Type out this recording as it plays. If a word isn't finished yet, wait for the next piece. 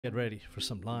Get ready for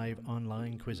some live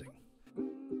online quizzing.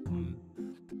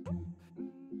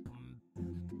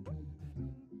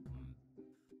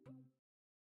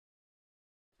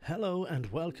 Hello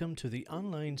and welcome to the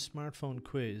online smartphone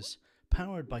quiz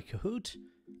powered by Kahoot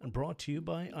and brought to you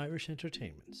by Irish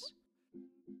Entertainments.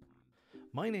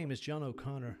 My name is John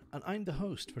O'Connor and I'm the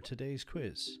host for today's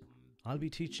quiz. I'll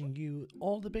be teaching you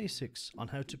all the basics on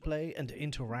how to play and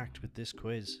interact with this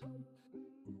quiz.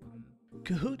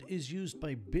 Kahoot is used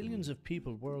by billions of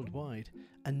people worldwide,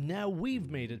 and now we've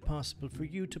made it possible for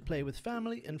you to play with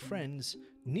family and friends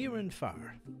near and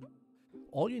far.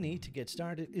 All you need to get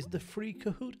started is the free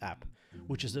Kahoot app,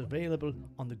 which is available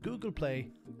on the Google Play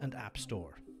and App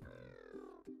Store.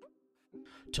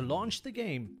 To launch the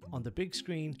game on the big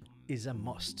screen is a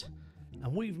must,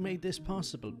 and we've made this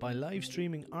possible by live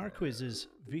streaming our quizzes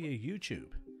via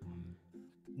YouTube.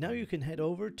 Now you can head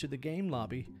over to the game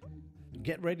lobby.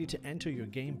 Get ready to enter your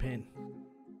game pin.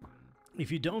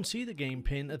 If you don't see the game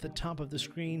pin at the top of the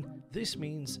screen, this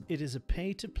means it is a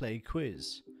pay-to-play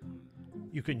quiz.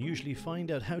 You can usually find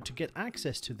out how to get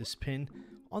access to this pin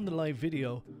on the live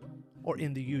video or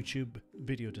in the YouTube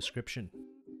video description.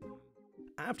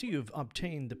 After you've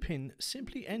obtained the pin,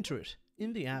 simply enter it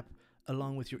in the app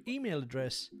along with your email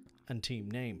address and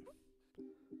team name.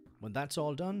 When that's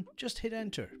all done, just hit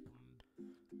enter.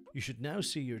 You should now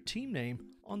see your team name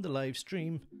on the live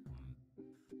stream.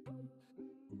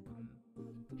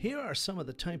 Here are some of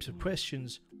the types of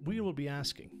questions we will be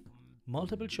asking: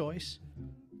 multiple choice,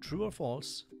 true or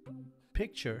false,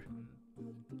 picture,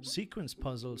 sequence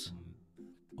puzzles,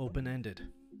 open-ended.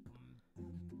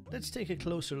 Let's take a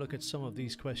closer look at some of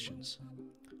these questions.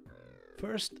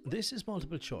 First, this is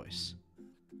multiple choice.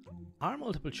 Our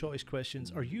multiple choice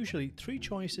questions are usually 3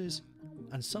 choices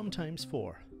and sometimes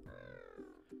 4.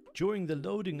 During the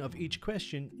loading of each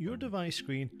question, your device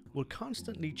screen will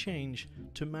constantly change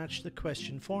to match the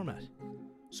question format.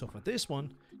 So for this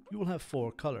one, you will have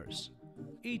 4 colors,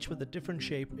 each with a different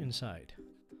shape inside.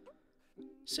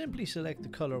 Simply select the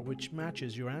color which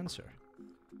matches your answer.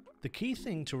 The key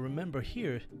thing to remember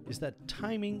here is that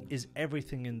timing is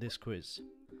everything in this quiz.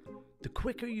 The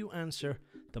quicker you answer,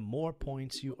 the more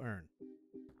points you earn.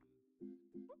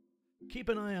 Keep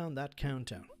an eye on that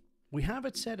countdown. We have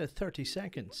it set at 30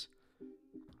 seconds.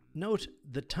 Note,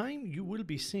 the time you will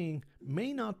be seeing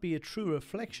may not be a true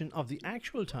reflection of the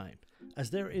actual time, as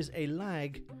there is a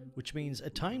lag, which means a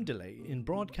time delay in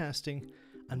broadcasting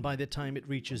and by the time it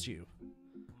reaches you.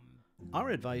 Our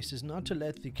advice is not to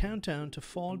let the countdown to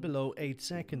fall below 8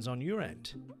 seconds on your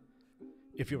end.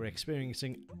 If you're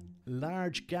experiencing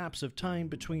large gaps of time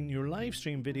between your live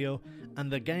stream video and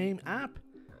the game app,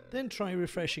 then try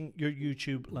refreshing your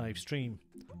YouTube live stream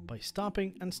by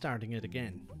stopping and starting it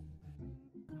again.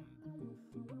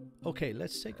 Okay,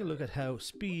 let's take a look at how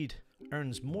speed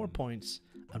earns more points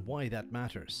and why that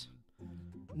matters.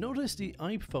 Notice the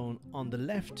iPhone on the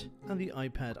left and the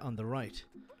iPad on the right.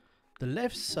 The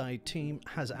left side team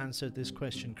has answered this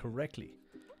question correctly,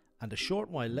 and a short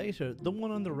while later the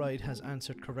one on the right has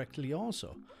answered correctly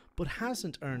also, but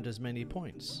hasn't earned as many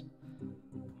points.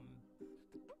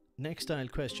 Next style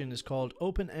question is called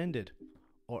open-ended,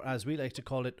 or as we like to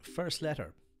call it, first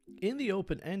letter. In the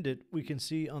open-ended, we can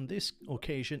see on this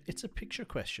occasion it's a picture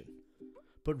question.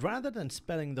 But rather than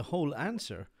spelling the whole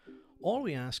answer, all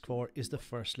we ask for is the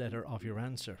first letter of your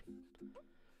answer.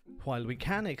 While we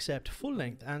can accept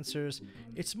full-length answers,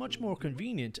 it's much more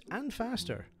convenient and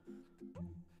faster.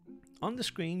 On the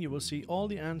screen you will see all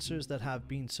the answers that have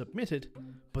been submitted,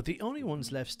 but the only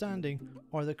ones left standing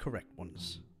are the correct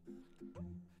ones.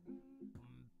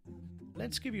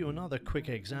 Let's give you another quick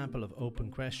example of open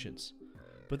questions,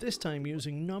 but this time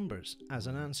using numbers as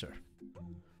an answer.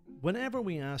 Whenever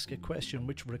we ask a question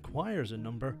which requires a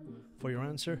number for your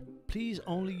answer, please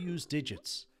only use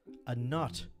digits and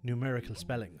not numerical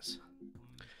spellings.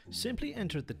 Simply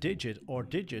enter the digit or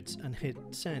digits and hit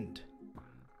send.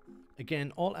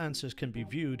 Again, all answers can be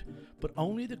viewed, but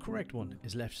only the correct one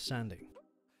is left standing.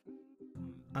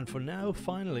 And for now,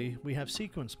 finally, we have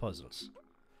sequence puzzles.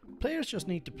 Players just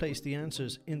need to place the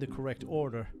answers in the correct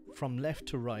order from left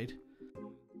to right.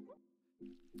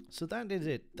 So that is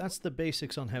it. That's the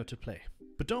basics on how to play.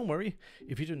 But don't worry,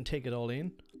 if you didn't take it all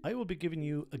in, I will be giving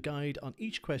you a guide on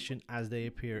each question as they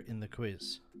appear in the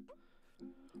quiz.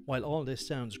 While all this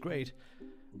sounds great,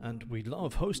 and we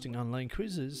love hosting online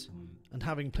quizzes and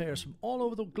having players from all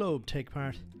over the globe take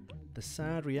part, the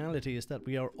sad reality is that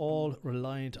we are all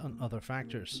reliant on other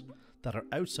factors that are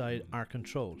outside our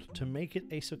control to make it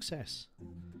a success.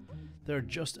 There are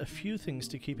just a few things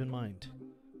to keep in mind: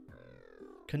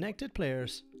 connected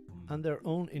players and their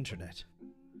own internet.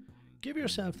 Give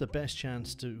yourself the best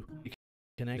chance to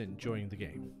connect during the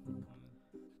game.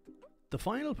 The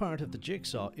final part of the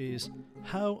jigsaw is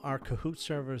how are Kahoot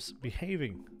servers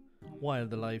behaving while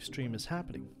the live stream is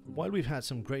happening. While we've had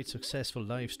some great successful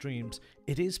live streams,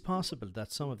 it is possible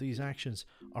that some of these actions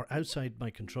are outside my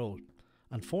control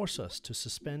and force us to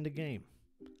suspend a game.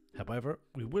 However,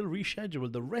 we will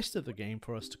reschedule the rest of the game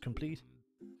for us to complete.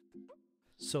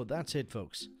 So that's it,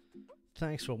 folks.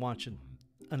 Thanks for watching,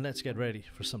 and let's get ready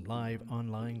for some live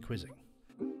online quizzing.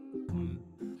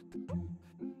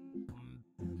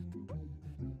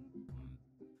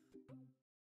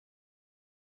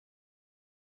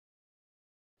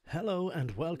 Hello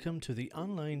and welcome to the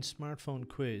online smartphone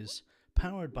quiz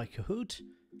powered by Kahoot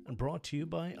and brought to you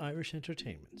by Irish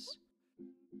Entertainments.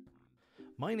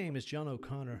 My name is John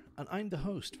O'Connor and I'm the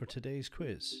host for today's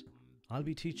quiz. I'll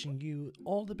be teaching you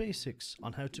all the basics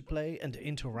on how to play and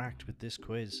interact with this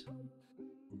quiz.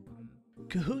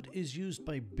 Kahoot is used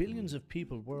by billions of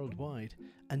people worldwide,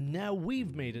 and now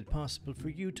we've made it possible for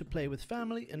you to play with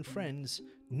family and friends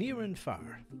near and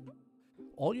far.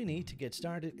 All you need to get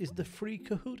started is the free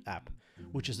Kahoot app,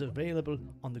 which is available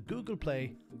on the Google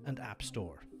Play and App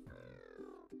Store.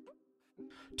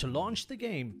 To launch the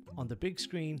game on the big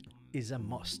screen is a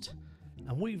must,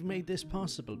 and we've made this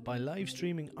possible by live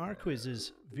streaming our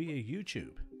quizzes via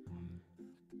YouTube.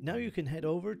 Now you can head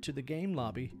over to the game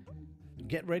lobby,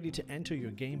 get ready to enter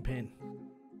your game pin.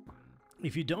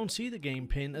 If you don't see the game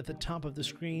pin at the top of the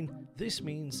screen, this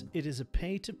means it is a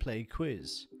pay-to-play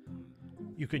quiz.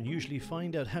 You can usually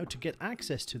find out how to get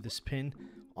access to this pin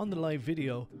on the live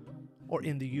video or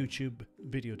in the YouTube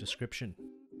video description.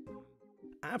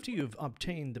 After you've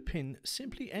obtained the pin,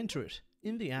 simply enter it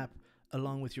in the app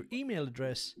along with your email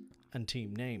address and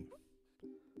team name.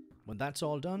 When that's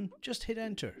all done, just hit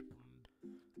enter.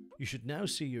 You should now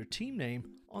see your team name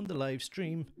on the live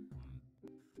stream.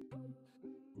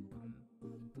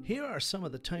 Here are some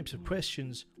of the types of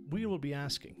questions we will be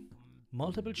asking: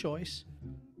 multiple choice,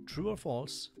 true or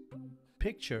false,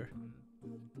 picture,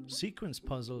 sequence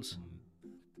puzzles,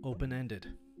 open-ended.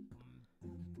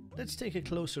 Let's take a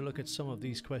closer look at some of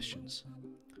these questions.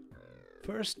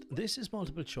 First, this is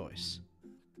multiple choice.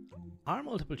 Our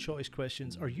multiple choice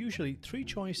questions are usually 3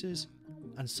 choices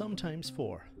and sometimes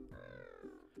 4.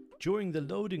 During the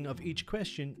loading of each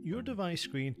question, your device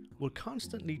screen will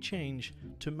constantly change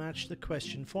to match the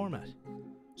question format.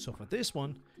 So for this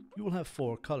one, you will have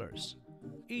 4 colors,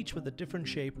 each with a different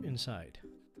shape inside.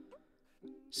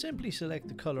 Simply select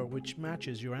the color which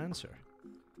matches your answer.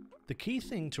 The key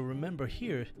thing to remember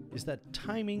here is that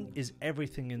timing is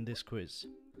everything in this quiz.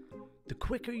 The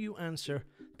quicker you answer,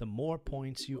 the more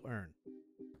points you earn.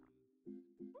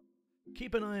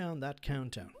 Keep an eye on that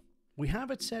countdown. We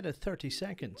have it set at 30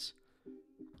 seconds.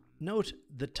 Note,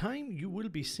 the time you will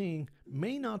be seeing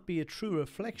may not be a true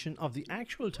reflection of the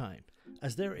actual time,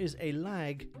 as there is a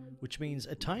lag, which means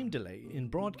a time delay in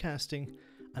broadcasting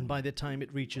and by the time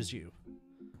it reaches you.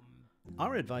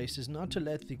 Our advice is not to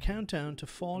let the countdown to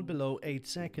fall below 8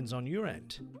 seconds on your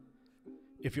end.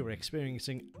 If you're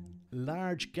experiencing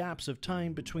large gaps of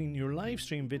time between your live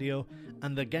stream video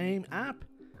and the game app,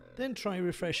 then try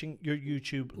refreshing your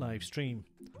YouTube live stream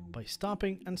by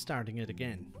stopping and starting it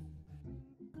again.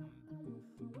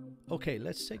 Okay,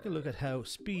 let's take a look at how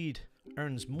speed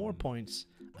earns more points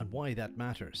and why that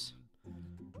matters.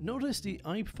 Notice the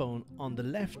iPhone on the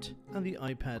left and the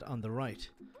iPad on the right.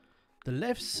 The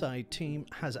left side team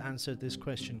has answered this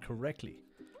question correctly,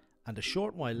 and a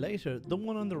short while later the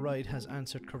one on the right has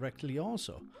answered correctly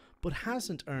also, but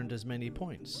hasn't earned as many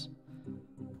points.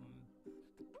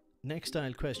 Next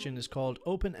style question is called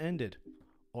open-ended,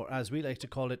 or as we like to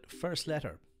call it, first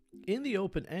letter. In the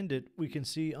open-ended, we can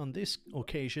see on this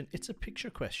occasion it's a picture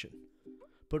question,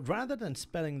 but rather than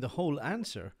spelling the whole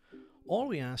answer, all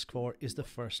we ask for is the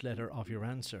first letter of your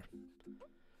answer.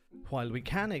 While we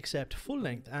can accept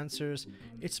full-length answers,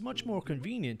 it's much more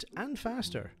convenient and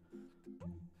faster.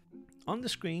 On the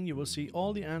screen you will see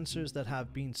all the answers that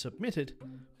have been submitted,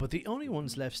 but the only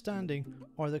ones left standing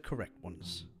are the correct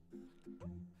ones.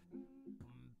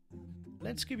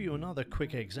 Let's give you another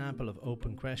quick example of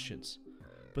open questions,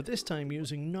 but this time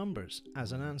using numbers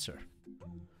as an answer.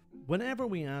 Whenever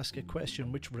we ask a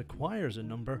question which requires a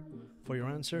number for your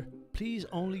answer, please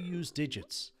only use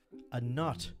digits and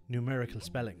not numerical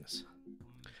spellings.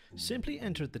 Simply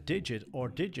enter the digit or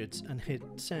digits and hit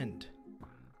send.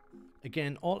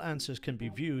 Again, all answers can be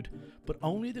viewed, but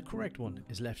only the correct one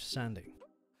is left standing.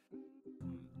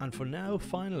 And for now,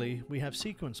 finally, we have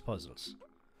sequence puzzles.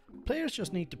 Players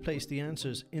just need to place the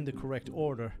answers in the correct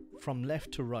order from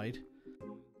left to right.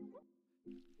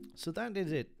 So that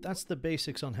is it. That's the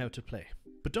basics on how to play.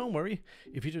 But don't worry,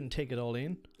 if you didn't take it all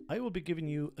in, I will be giving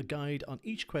you a guide on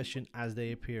each question as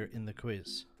they appear in the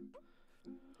quiz.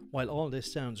 While all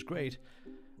this sounds great,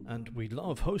 and we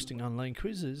love hosting online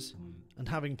quizzes and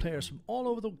having players from all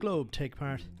over the globe take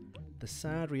part, the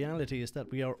sad reality is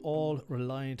that we are all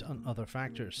reliant on other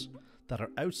factors that are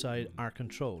outside our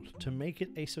control to make it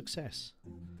a success.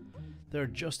 There are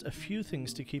just a few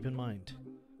things to keep in mind.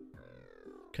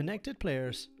 Connected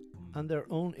players and their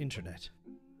own internet.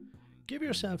 Give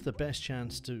yourself the best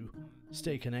chance to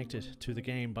stay connected to the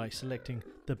game by selecting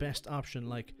the best option,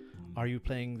 like, are you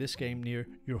playing this game near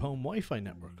your home Wi-Fi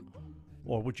network?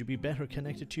 Or would you be better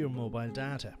connected to your mobile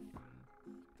data?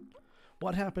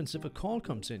 What happens if a call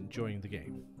comes in during the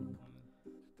game?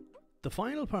 The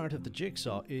final part of the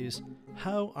jigsaw is,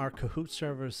 how are Kahoot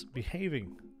servers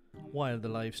behaving while the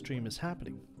live stream is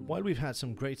happening? While we've had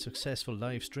some great successful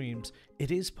live streams,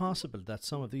 it is possible that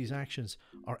some of these actions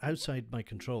are outside my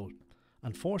control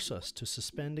and force us to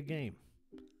suspend a game.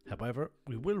 However,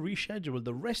 we will reschedule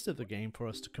the rest of the game for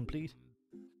us to complete.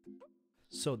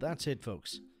 So that's it,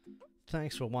 folks.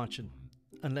 Thanks for watching,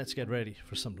 and let's get ready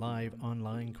for some live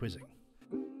online quizzing.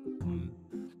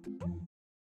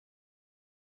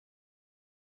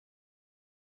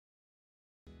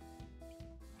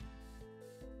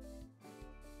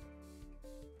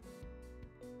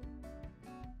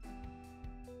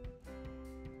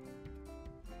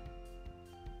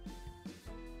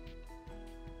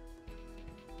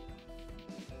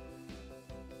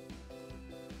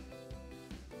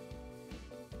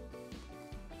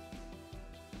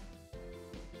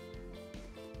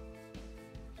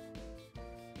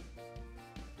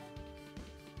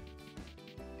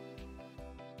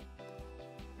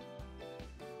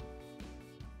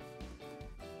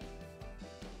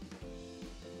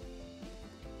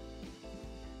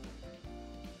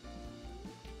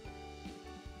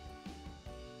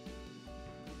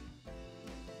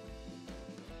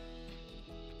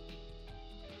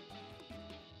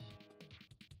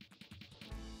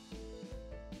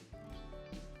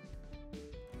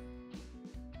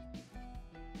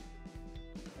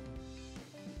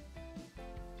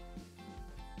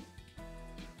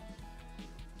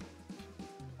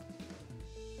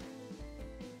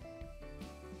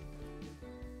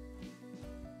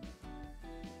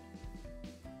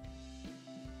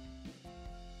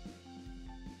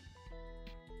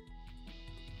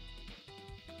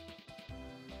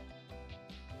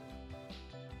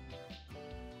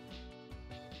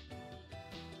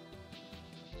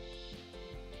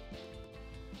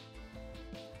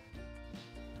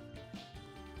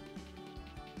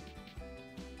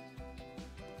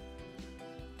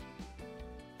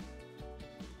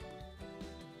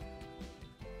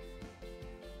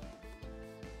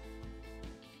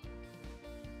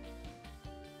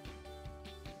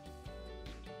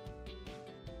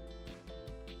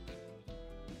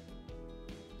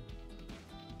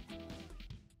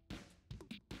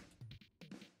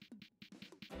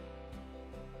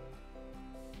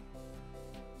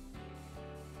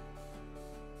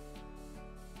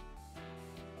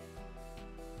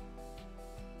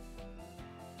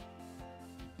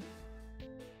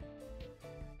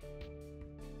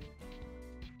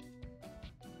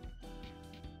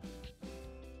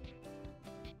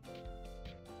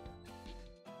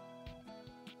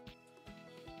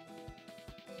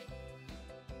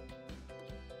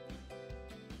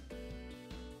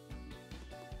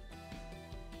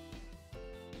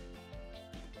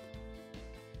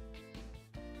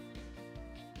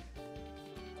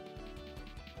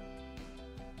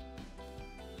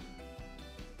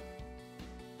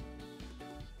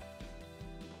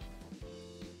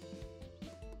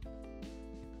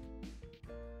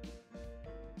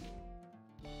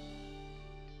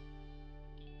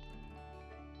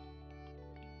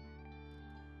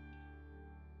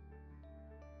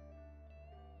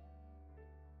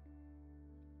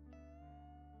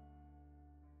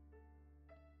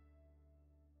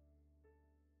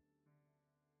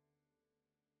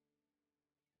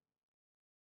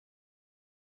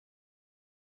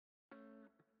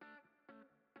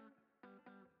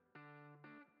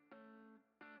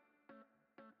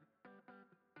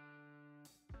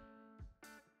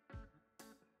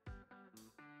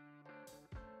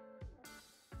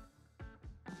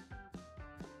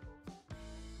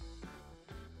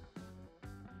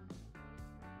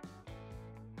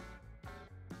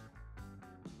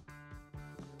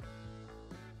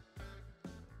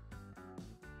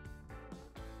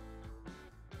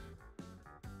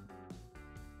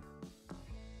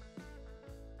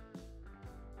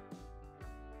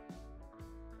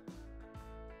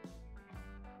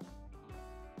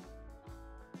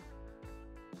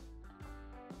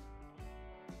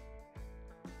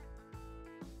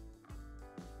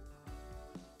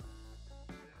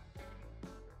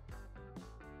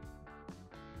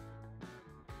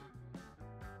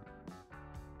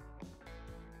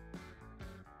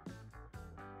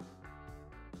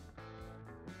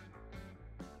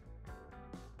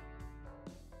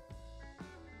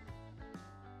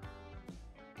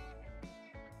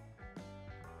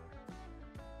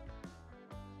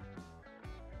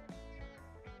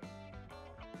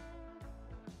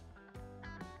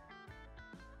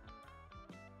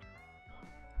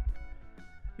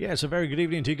 Yes, a very good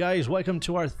evening to you guys. Welcome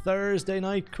to our Thursday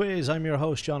night quiz. I'm your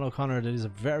host, John O'Connor. It is a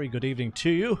very good evening to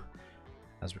you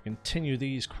as we continue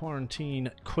these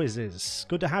quarantine quizzes.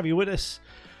 Good to have you with us.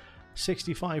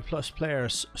 65 plus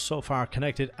players so far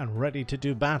connected and ready to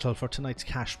do battle for tonight's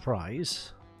cash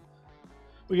prize.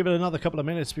 We'll give it another couple of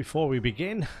minutes before we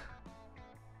begin.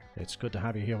 It's good to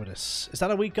have you here with us. Is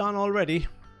that a week gone already?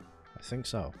 I think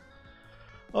so.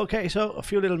 Okay, so a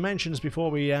few little mentions before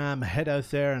we head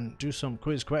out there and do some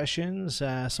quiz questions.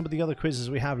 Some of the other quizzes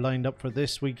we have lined up for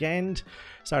this weekend,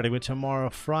 starting with tomorrow,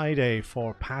 Friday,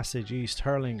 for Passage East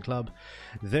Hurling Club.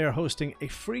 They're hosting a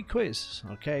free quiz.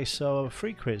 Okay, so a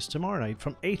free quiz tomorrow night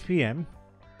from 8 p.m.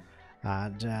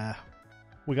 And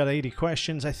we got 80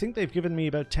 questions. I think they've given me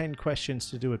about 10 questions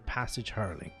to do with Passage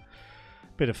Hurling.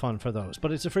 Bit of fun for those.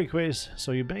 But it's a free quiz,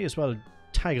 so you may as well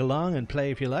tag along and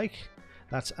play if you like.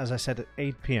 That's, as I said, at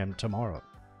 8 p.m. tomorrow.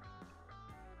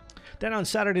 Then on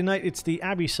Saturday night, it's the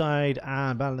Abbeyside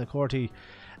and Ballynacorty.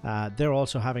 They're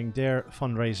also having their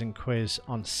fundraising quiz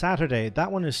on Saturday. That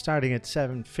one is starting at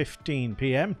 7:15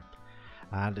 p.m.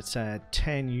 and it's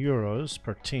 €10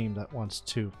 per team that wants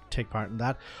to take part in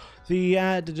that.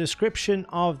 The description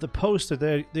of the post that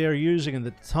they're using in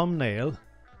the thumbnail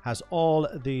has all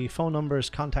the phone numbers,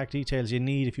 contact details you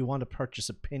need if you want to purchase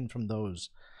a pin from those.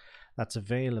 That's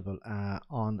available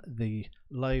on the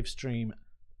live stream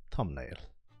thumbnail.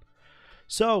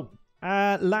 So,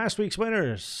 last week's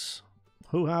winners.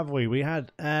 Who have we? We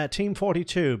had Team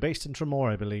 42, based in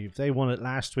Tremor, I believe. They won it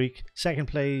last week. Second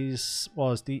place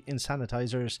was the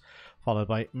Insanitizers, followed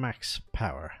by Max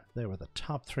Power. They were the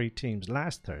top three teams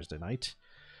last Thursday night.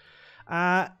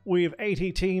 We have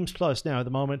 80 teams plus now at the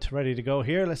moment ready to go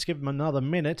here. Let's give them another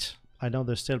minute. I know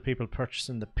there's still people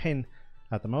purchasing the pin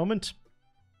at the moment,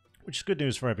 which is good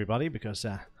news for everybody because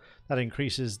that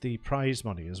increases the prize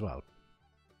money as well.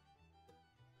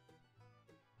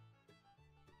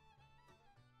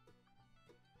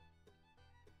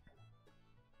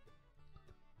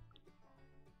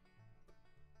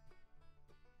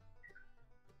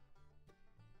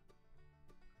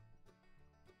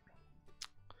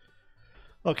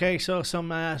 Okay, so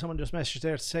someone just messaged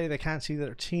there to say they can't see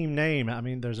their team name. I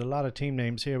mean, there's a lot of team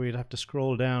names here. We'd have to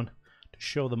scroll down to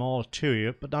show them all to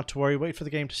you, but not to worry. Wait for the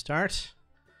game to start.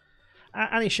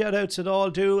 Any shout outs at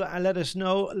all, do let us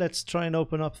know. Let's try and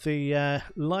open up the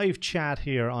live chat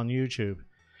here on YouTube.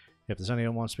 If there's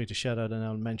anyone who wants me to shout out and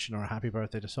I'll mention or a happy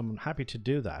birthday to someone, happy to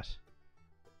do that.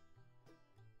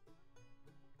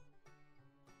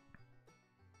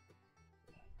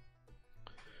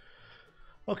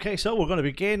 Okay, so we're going to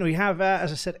begin. We have,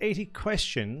 as I said, 80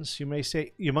 questions. You might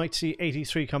see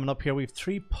 83 coming up here. We have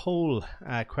 3 poll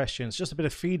questions, just a bit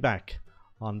of feedback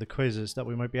on the quizzes that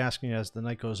we might be asking you as the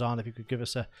night goes on. If you could give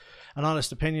us an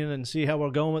honest opinion and see how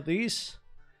we're going with these.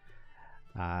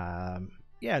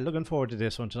 Yeah, looking forward to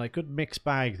this one tonight. Good mixed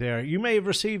bag there. You may have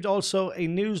received also a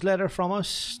newsletter from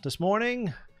us this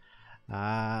morning.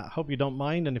 Hope you don't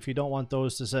mind, and if you don't want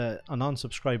those, there's an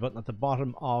unsubscribe button at the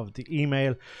bottom of the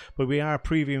email, but we are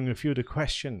previewing a few of the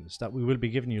questions that we will be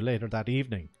giving you later that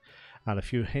evening and a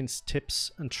few hints,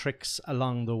 tips and tricks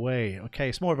along the way. Okay,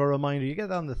 it's more of a reminder. You get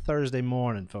it on the Thursday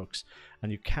morning, folks, and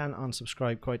you can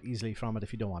unsubscribe quite easily from it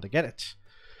if you don't want to get it.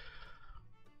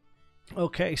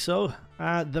 Okay, so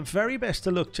the very best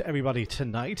of luck to everybody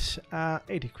tonight.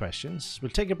 80 questions.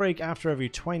 We'll take a break after every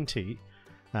 20.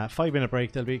 5-minute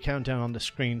break. There'll be a countdown on the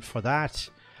screen for that,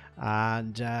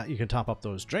 and you can top up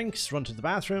those drinks, run to the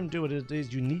bathroom, do what it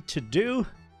is you need to do.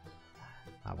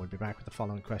 We'll be back with the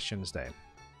following questions then.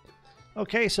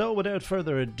 Okay, so without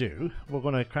further ado, we're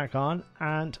going to crack on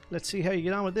and let's see how you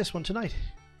get on with this one tonight.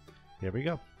 Here we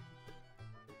go.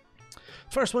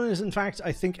 First one is, in fact,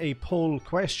 I think a poll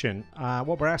question.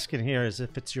 What we're asking here is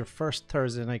if it's your first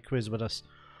Thursday night quiz with us,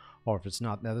 or if it's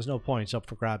not. Now, there's no points up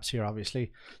for grabs here,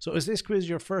 obviously. So is this quiz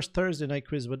your first Thursday night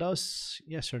quiz with us?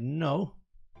 Yes or no?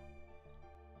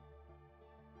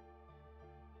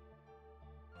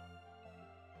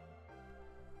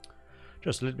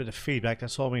 Just a little bit of feedback,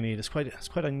 that's all we need. It's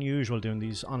quite unusual doing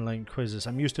these online quizzes.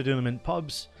 I'm used to doing them in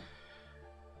pubs.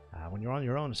 When you're on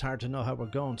your own, it's hard to know how we're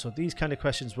going. So these kind of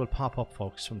questions will pop up,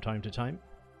 folks, from time to time.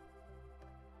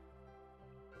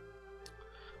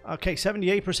 Okay,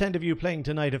 78% of you playing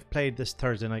tonight have played this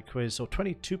Thursday night quiz, so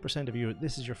 22% of you,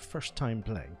 this is your first time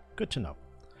playing. Good to know.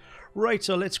 Right,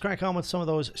 so let's crack on with some of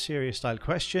those serious style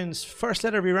questions. First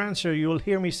letter of your answer, you will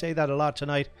hear me say that a lot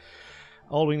tonight.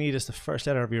 All we need is the first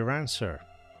letter of your answer.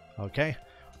 Okay?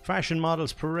 Fashion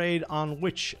models parade on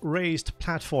which raised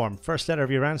platform? First letter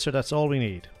of your answer, that's all we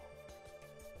need.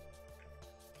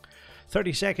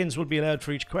 30 seconds will be allowed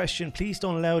for each question. Please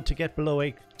don't allow it to get below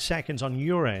 8 seconds on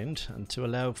your end, and to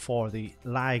allow for the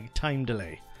lag time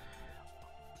delay,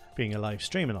 being a live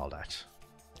stream and all that.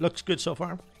 Looks good so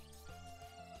far.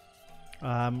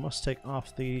 Must take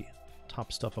off the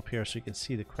top stuff up here so you can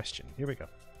see the question. Here we go.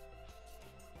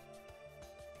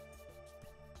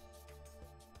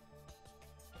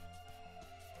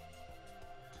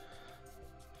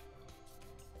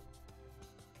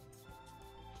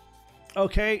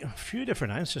 Okay, a few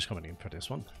different answers coming in for this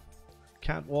one.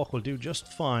 Can't walk will do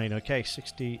just fine. Okay,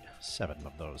 67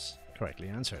 of those correctly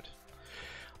answered.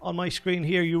 On my screen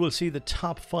here, you will see the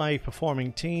top 5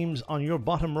 performing teams. On your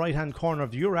bottom right hand corner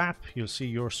of your app, you'll see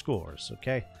your scores.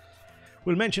 Okay,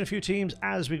 we'll mention a few teams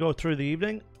as we go through the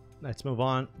evening. Let's move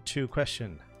on to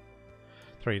question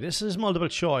 3. This is multiple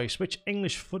choice. Which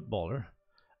English footballer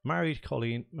married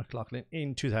Colleen McLaughlin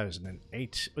in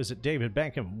 2008? Was it David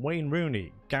Beckham, Wayne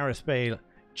Rooney, Gareth Bale,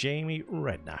 Jamie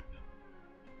Redknapp?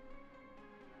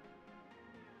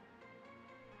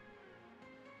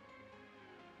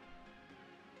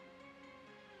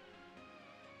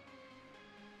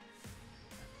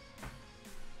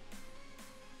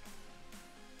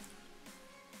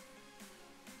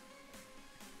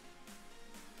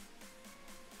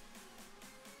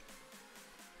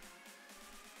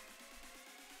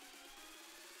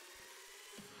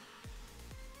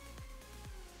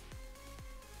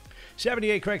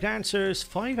 $78 correct answers.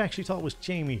 5 actually thought it was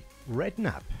Jamie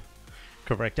Redknapp.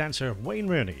 Correct answer, Wayne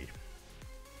Rooney.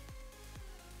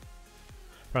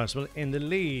 Principal in the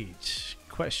lead.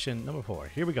 Question number 4.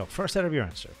 Here we go. First out of your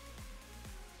answer.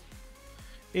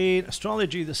 In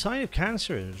astrology, the sign of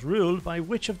Cancer is ruled by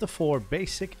which of the 4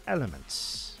 basic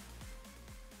elements?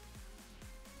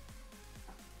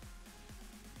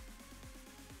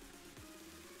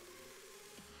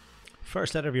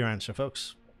 First letter of your answer,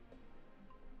 folks.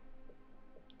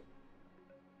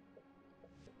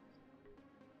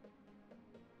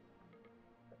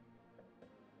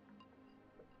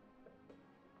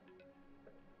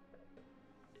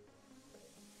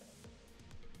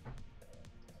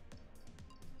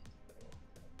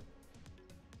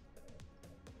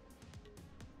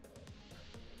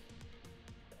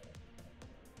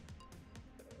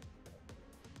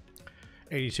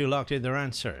 $82 locked in their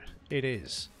answer. It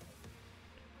is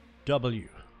W.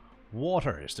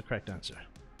 Water is the correct answer.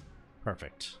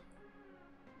 Perfect.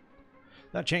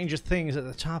 That changes things at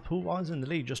the top. Who was in the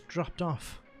lead just dropped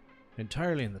off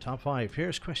entirely in the top 5.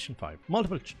 Here's question 5.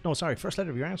 First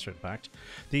letter of your answer, in fact.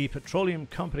 The petroleum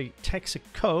company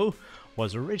Texaco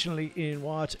was originally in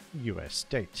what US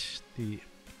state? The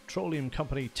petroleum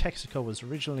company Texaco was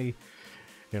originally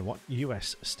in what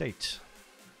US state?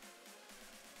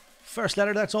 First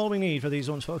letter, that's all we need for these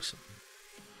ones, folks.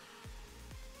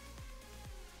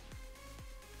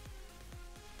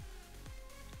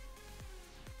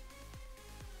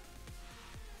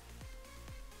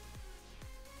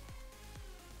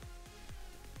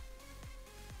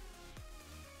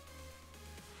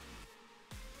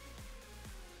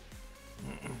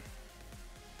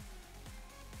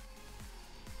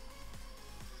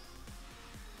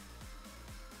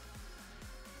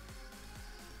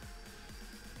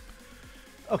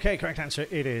 Okay, correct answer.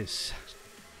 It is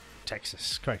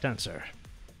Texas. Correct answer.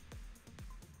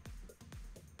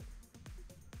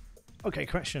 Okay,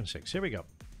 question 6. Here we go.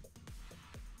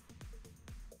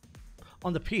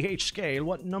 On the pH scale,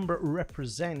 what number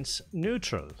represents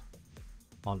neutral?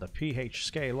 On the pH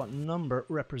scale, what number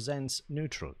represents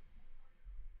neutral?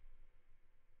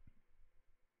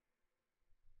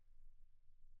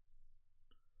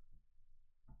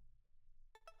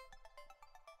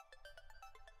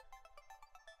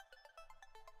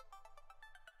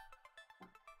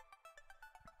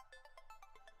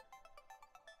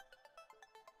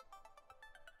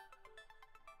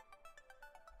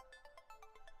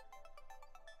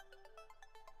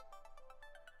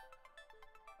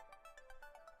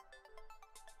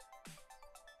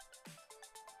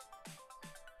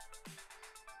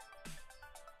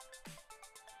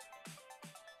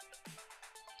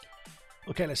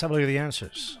 Okay, let's have a look at the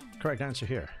answers. Correct answer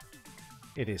here.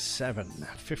 It is 7.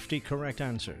 50 correct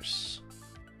answers.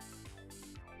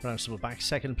 Principal back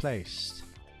second place.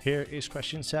 Here is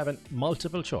question 7,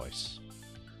 multiple choice.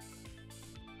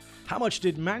 How much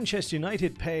did Manchester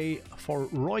United pay for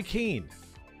Roy Keane?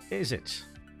 Is it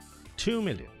 2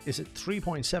 million? Is it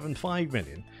 3.75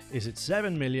 million? Is it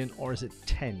 7 million? Or is it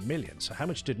 10 million? So how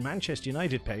much did Manchester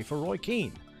United pay for Roy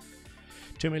Keane?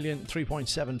 2 million,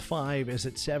 3.75, is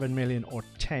it 7 million or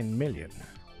 10 million?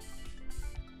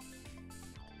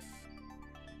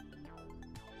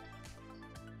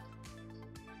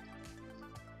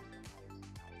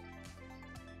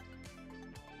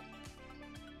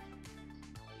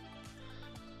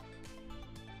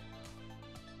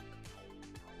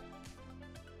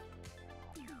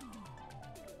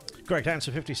 Correct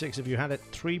answer, 56 of you had it.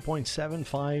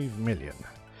 3.75 million.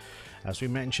 As we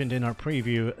mentioned in our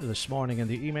preview this morning in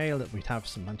the email that we'd have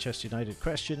some Manchester United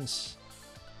questions.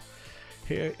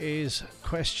 Here is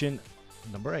question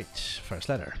number 8, first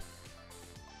letter.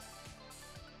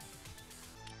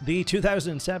 The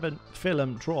 2007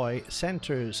 film Troy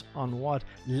centres on what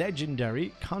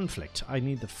legendary conflict? I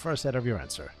need the first letter of your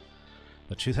answer.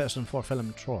 The 2004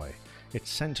 film Troy. It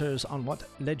centres on what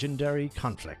legendary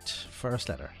conflict? First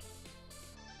letter.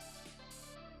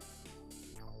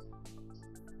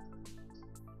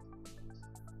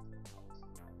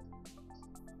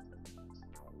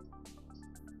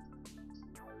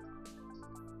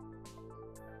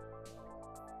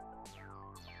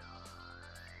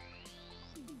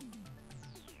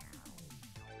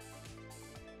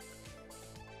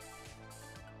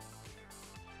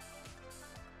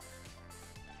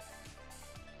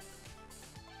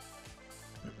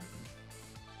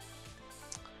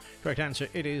 Correct answer,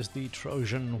 it is the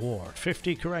Trojan War.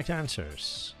 50 correct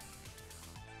answers.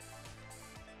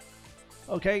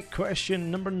 Okay,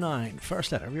 question number 9.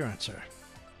 First letter of your answer.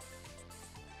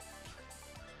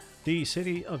 The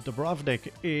city of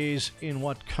Dubrovnik is in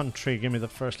what country? Give me the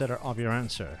first letter of your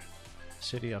answer.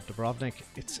 City of Dubrovnik,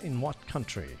 it's in what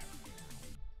country?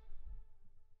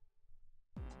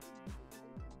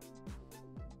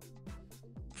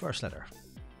 First letter.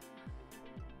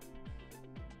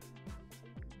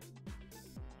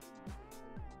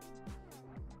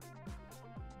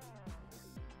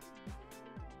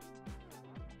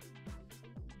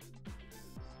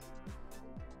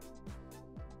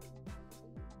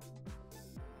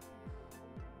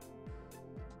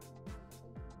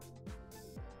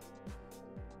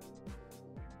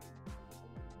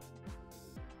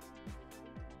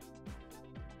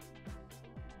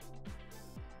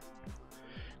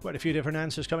 Quite a few different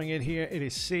answers coming in here. It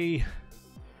is C,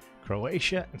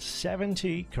 Croatia,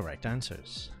 70 correct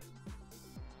answers.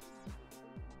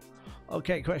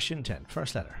 Okay, question 10,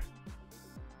 first letter.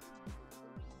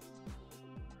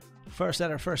 First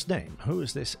letter, first name. Who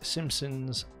is this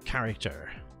Simpsons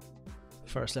character?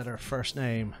 First letter, first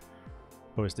name.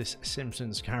 Who is this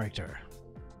Simpsons character?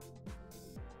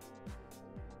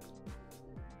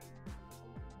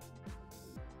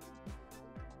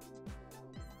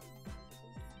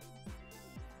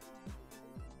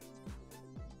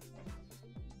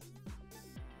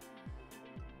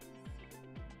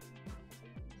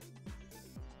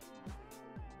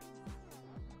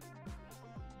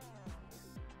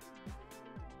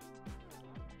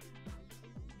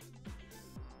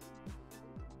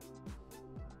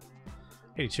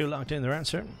 Too locked in their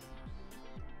answer.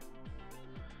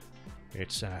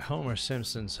 It's Homer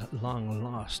Simpson's long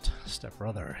lost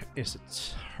stepbrother. Is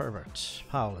it Herbert?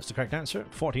 Powell is the correct answer.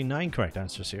 49 correct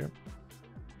answers here.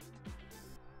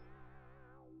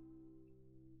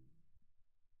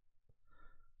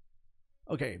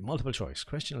 Okay, multiple choice.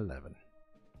 Question 11.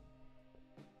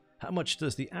 How much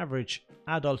does the average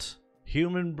adult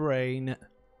human brain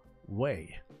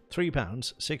weigh? 3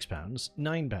 pounds, 6 pounds,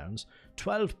 9 pounds,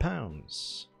 12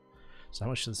 pounds. So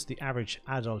how much does the average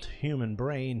adult human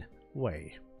brain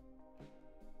weigh?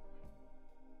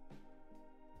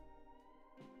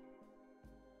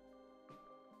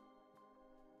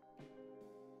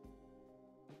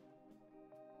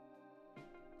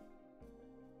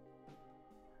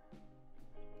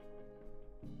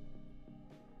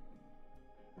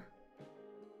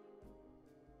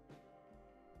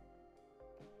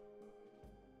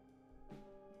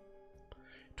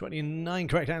 $29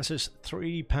 correct answers,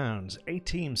 3 pounds. 8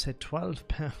 teams said 12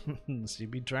 pounds.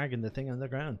 You'd be dragging the thing on the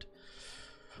ground.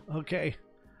 Okay.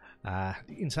 The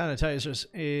Insanitizers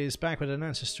is back with an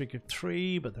answer streak of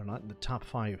 3, but they're not in the top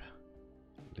 5.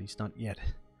 At least not yet.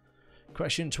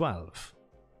 Question 12.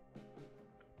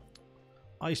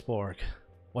 Iceborg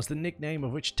was the nickname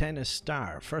of which tennis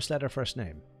star? First letter, first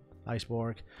name.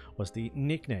 Iceborg was the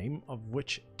nickname of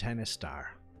which tennis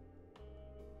star?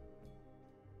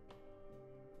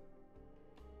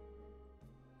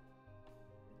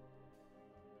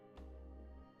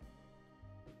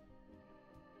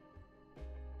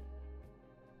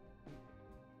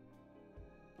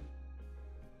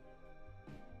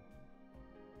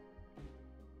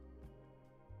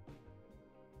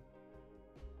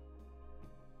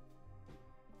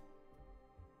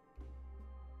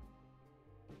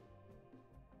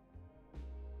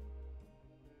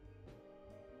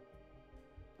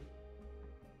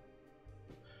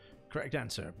 Correct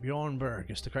answer. Bjorn Berg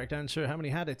is the correct answer. How many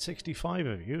had it? 65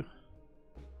 of you.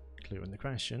 Clue in the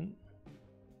question.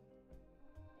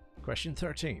 Question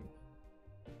 13.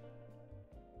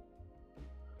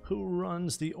 Who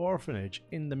runs the orphanage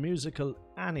in the musical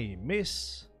Annie?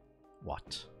 Miss,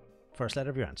 what? First letter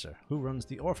of your answer. Who runs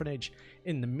the orphanage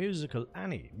in the musical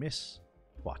Annie? Miss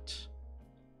what?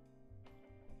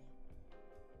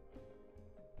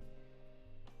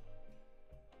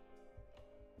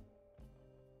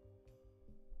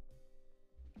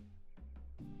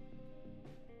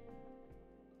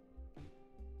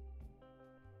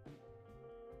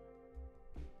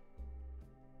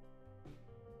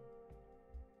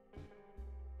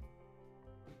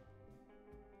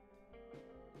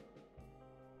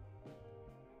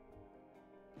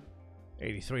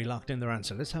 '83 locked in their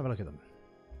answer. Let's have a look at them.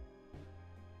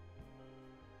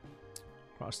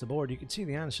 Across the board, you can see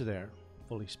the answer there,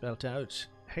 fully spelt out.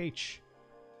 H,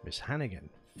 Miss Hannigan.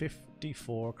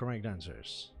 54 correct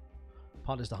answers.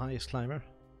 Pod is the highest climber.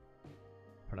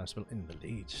 Pronounceable in the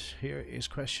lead. Here is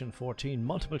question 14,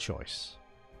 multiple choice.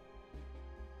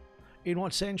 In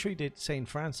what century did St.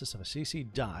 Francis of Assisi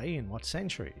die? In what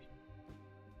century?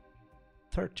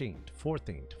 13th,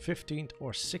 14th, 15th,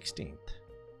 or 16th?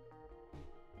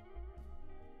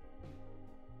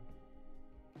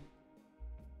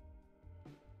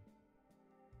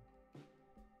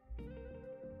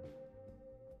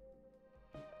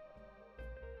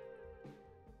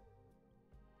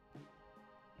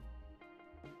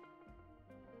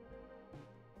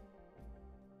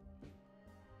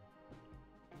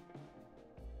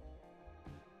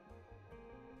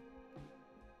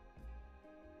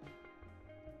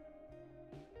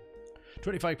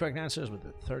 '25 correct answers with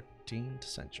the 13th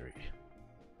century.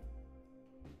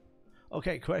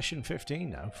 Okay, question 15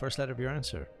 now. First letter of your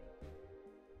answer.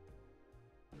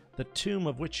 The tomb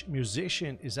of which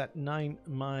musician is at 9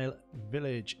 Mile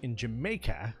Village in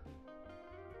Jamaica?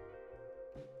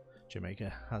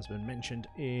 Jamaica has been mentioned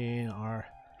in our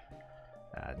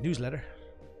newsletter.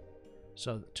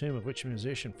 So the tomb of which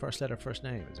musician, first letter, first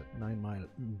name, is at 9 Mile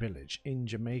Village in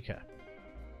Jamaica?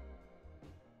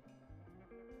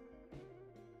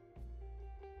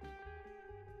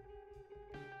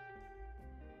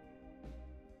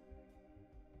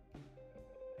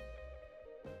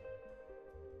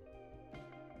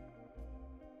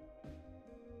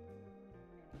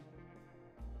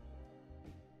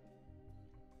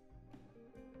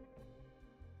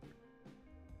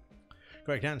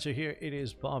 Correct answer here, it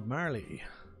is Bob Marley.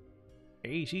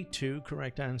 82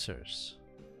 correct answers.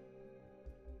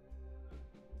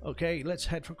 Okay, let's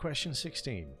head for question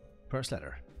 16. First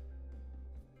letter.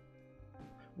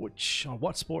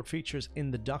 What sport features in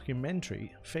the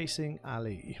documentary Facing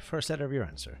Ali? First letter of your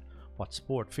answer. What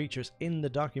sport features in the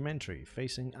documentary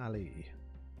Facing Ali?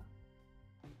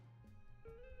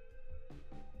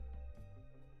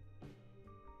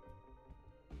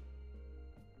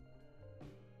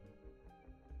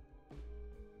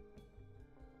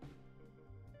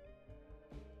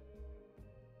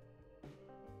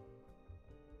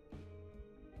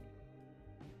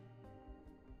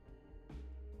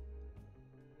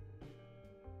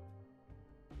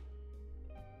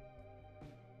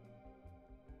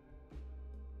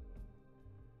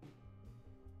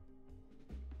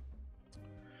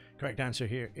 Correct answer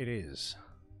here, it is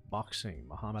boxing.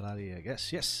 Muhammad Ali, I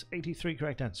guess. Yes, 83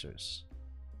 correct answers.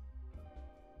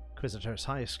 Quizzitor's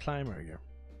highest climber here.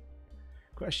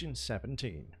 Question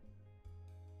 17.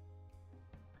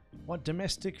 What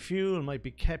domestic fuel might be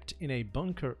kept in a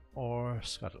bunker or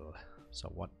scuttle?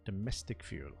 So what domestic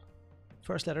fuel?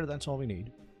 First letter, that's all we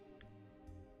need.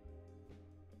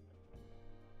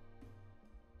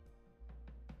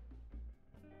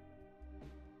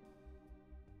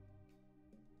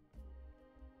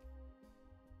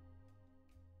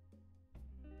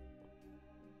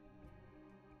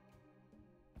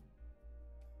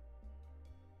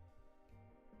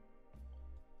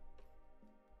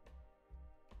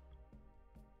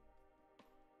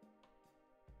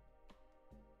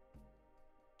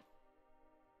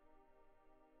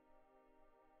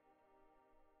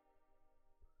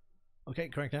 Okay,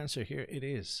 correct answer here, it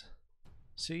is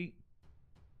C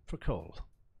for coal.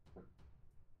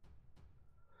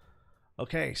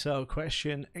 Okay, so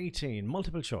question 18,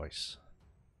 multiple choice.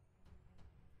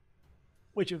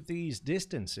 Which of these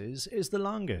distances is the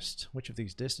longest? Which of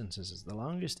these distances is the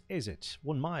longest? Is it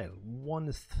 1 mile,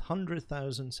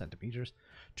 100,000 centimeters,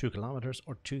 2 kilometers,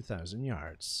 or 2,000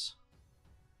 yards?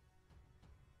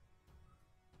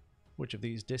 Which of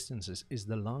these distances is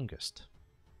the longest?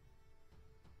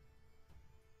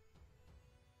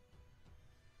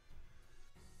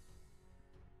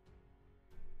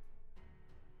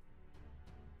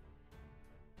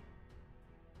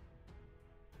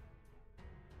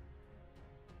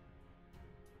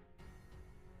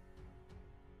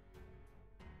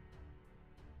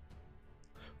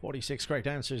 .46 correct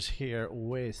answers here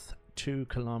with 2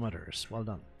 kilometers. Well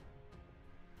done.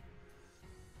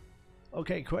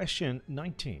 Okay, question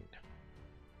 19.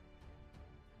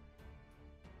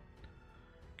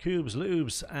 Cubes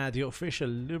Lubes, the official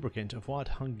lubricant of what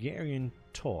Hungarian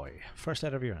toy? First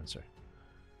letter of your answer.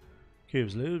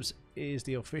 Cubes Lubes is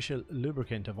the official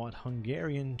lubricant of what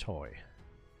Hungarian toy?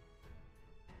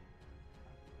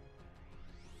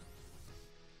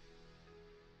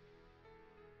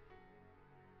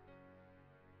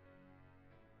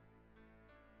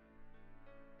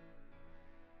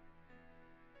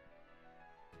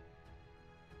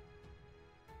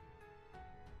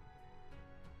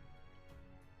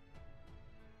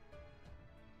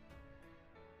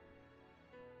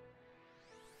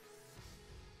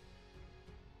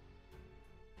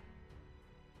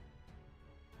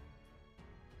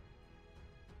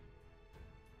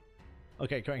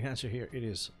 Okay, correct answer here. It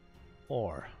is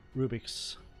or.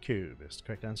 Rubik's Cube is the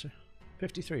correct answer.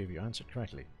 53 of you answered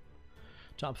correctly.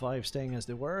 Top 5 staying as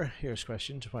they were. Here's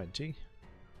question 20.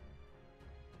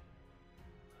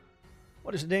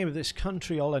 What is the name of this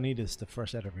country? All I need is the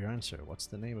first letter of your answer. What's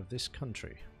the name of this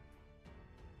country?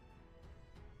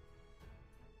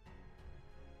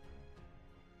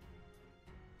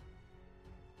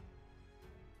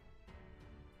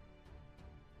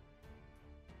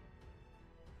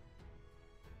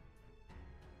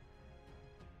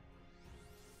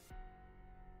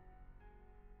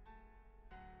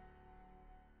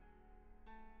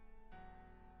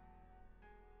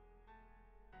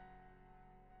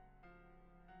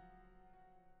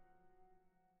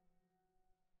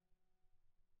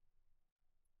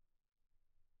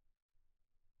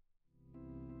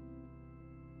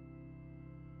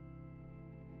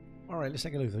 Alright, let's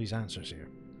take a look at these answers here.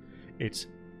 It's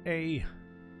A.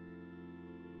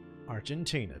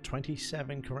 Argentina.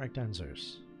 27 correct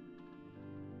answers.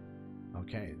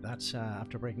 Okay, that's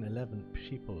after breaking 11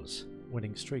 people's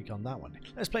winning streak on that one.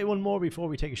 Let's play one more before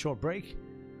we take a short break.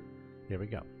 Here we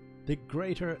go. The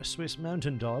Greater Swiss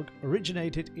Mountain Dog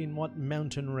originated in what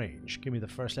mountain range? Give me the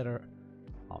first letter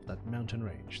of that mountain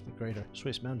range. The Greater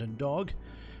Swiss Mountain Dog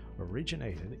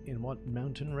originated in what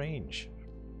mountain range?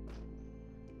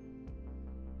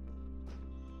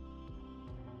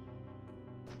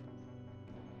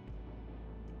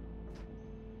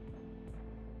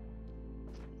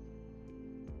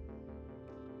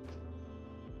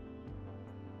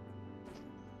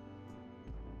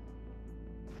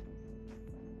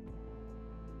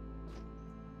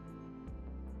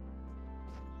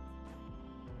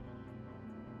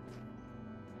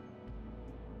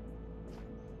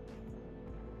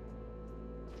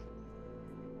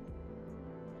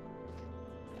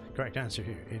 Correct answer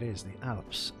here. It is the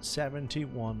Alps.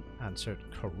 71 answered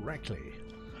correctly.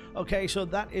 Okay, so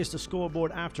that is the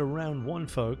scoreboard after round 1,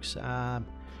 folks. Have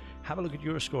a look at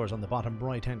your scores on the bottom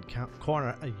right hand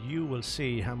corner and you will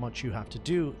see how much you have to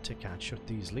do to catch up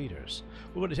these leaders.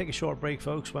 We're going to take a short break,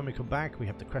 folks. When we come back, we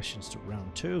have the questions to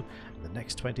round 2 and the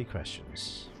next 20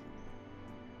 questions.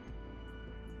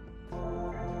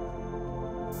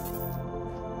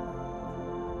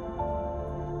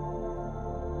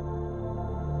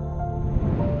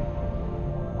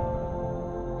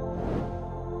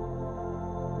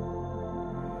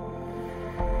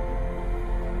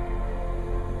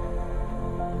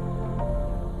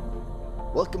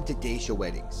 Welcome to Dacia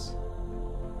Weddings.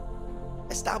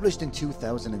 Established in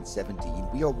 2017,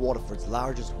 we are Waterford's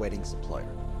largest wedding supplier.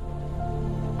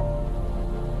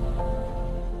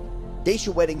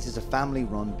 Dacia Weddings is a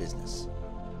family-run business.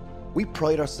 We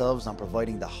pride ourselves on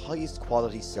providing the highest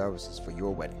quality services for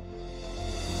your wedding.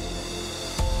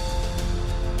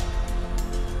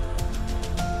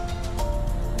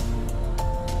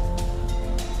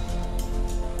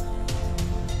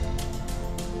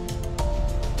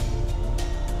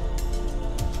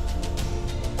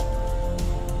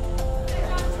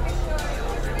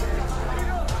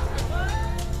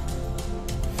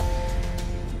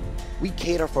 We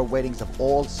cater for weddings of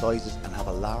all sizes and have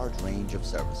a large range of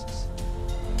services.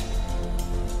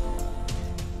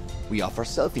 We offer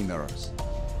selfie mirrors,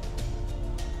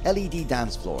 LED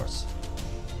dance floors,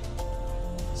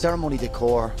 ceremony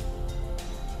decor,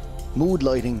 mood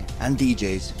lighting and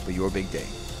DJs for your big day.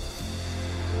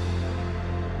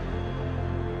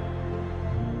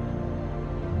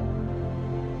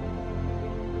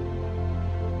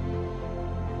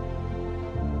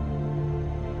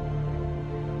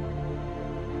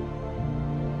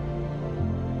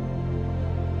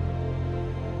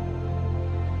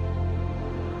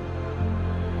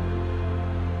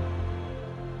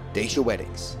 Dacia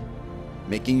Weddings,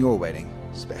 making your wedding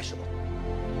special.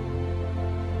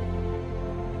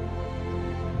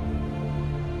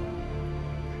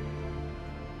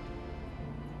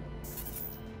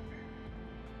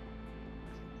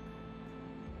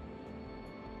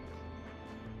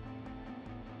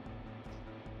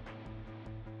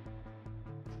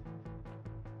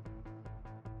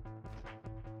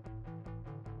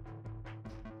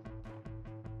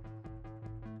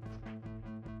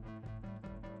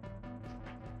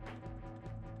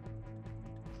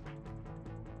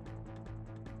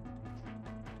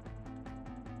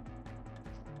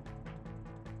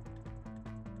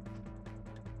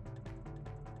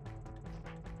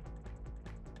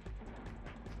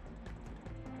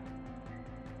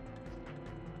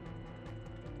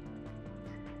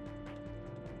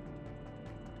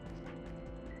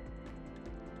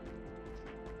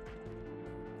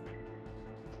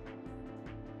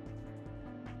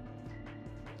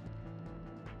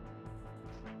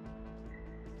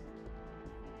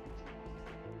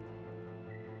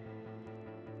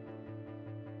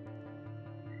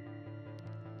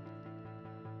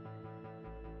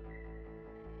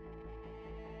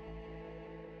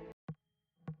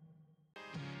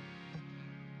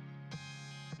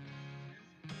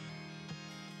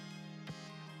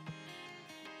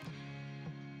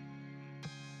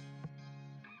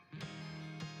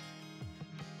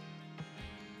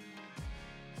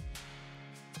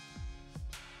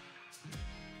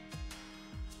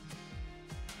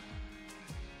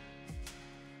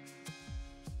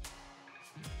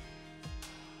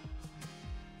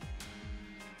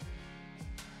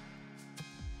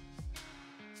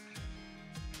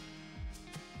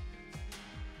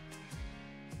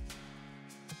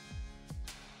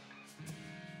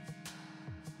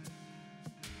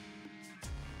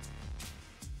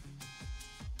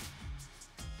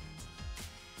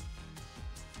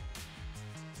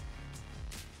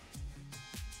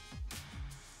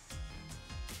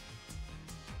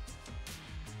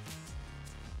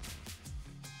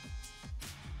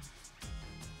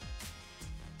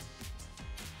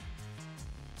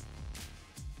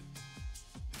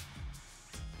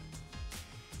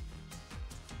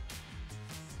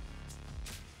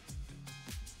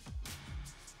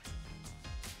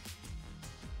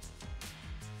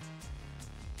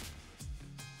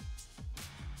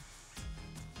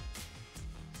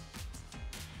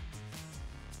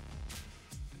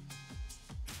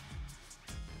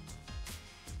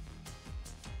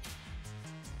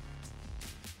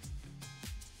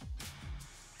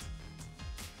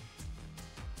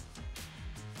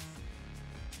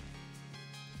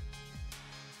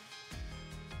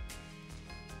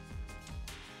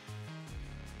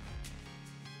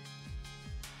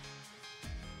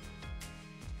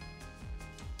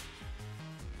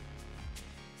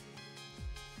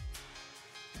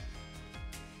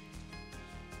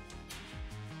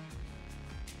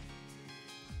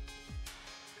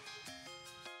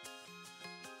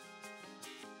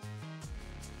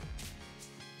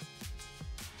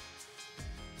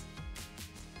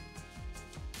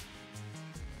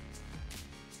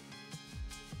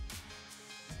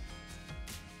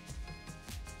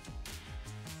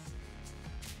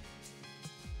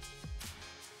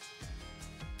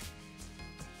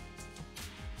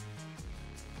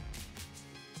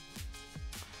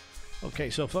 Okay,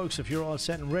 so folks, if you're all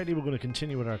set and ready, we're going to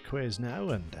continue with our quiz now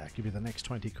and give you the next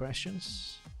 20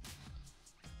 questions.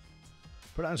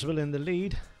 Port-Answerville in the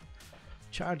lead,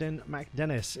 Chardin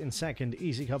McDennis in second,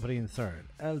 Easy Company in third,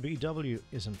 LBW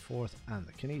is in fourth, and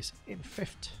the Knees in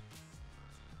fifth.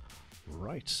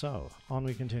 Right, so on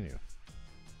we continue.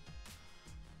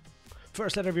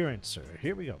 First letter of your answer,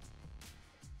 here we go.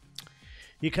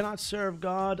 You cannot serve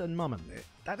God and mammon.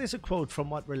 That is a quote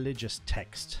from what religious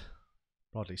text?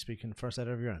 Broadly speaking, first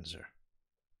letter of your answer.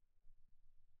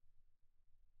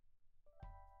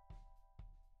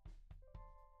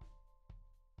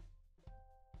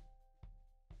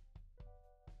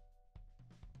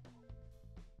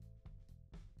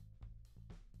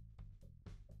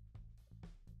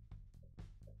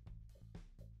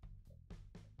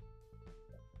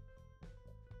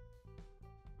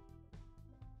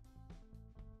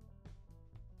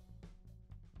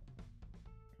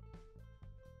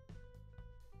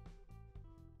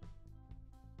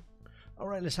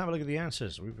 Alright, let's have a look at the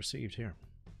answers we've received here.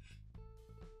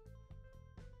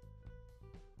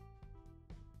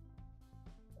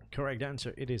 Correct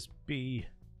answer, it is B,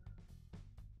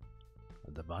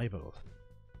 the Bible.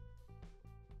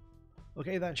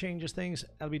 Okay, that changes things.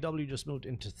 LBW just moved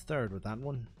into third with that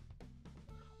one.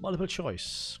 Multiple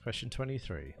choice, question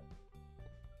 23.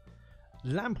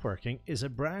 Lampworking is a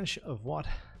branch of what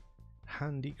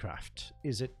handicraft?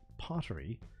 Is it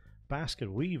pottery,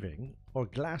 basket weaving, or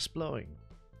glass blowing?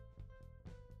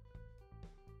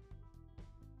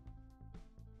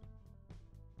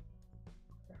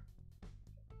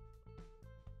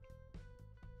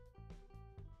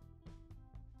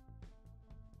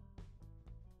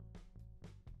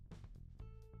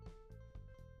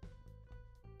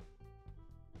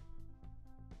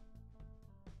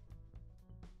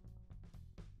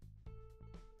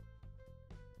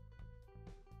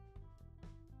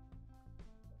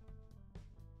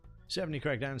 Seventy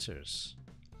correct answers.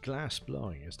 Glass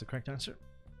blowing is the correct answer.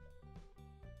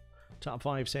 Top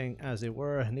 5 saying as they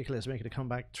were. Nicholas making a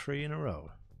comeback 3 in a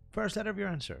row. First letter of your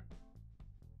answer.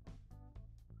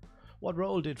 What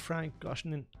role did Frank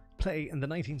Gorshin play in the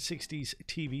 1960s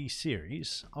TV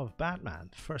series of Batman?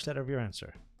 First letter of your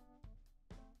answer.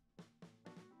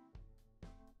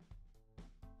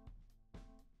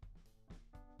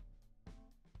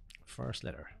 First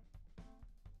letter.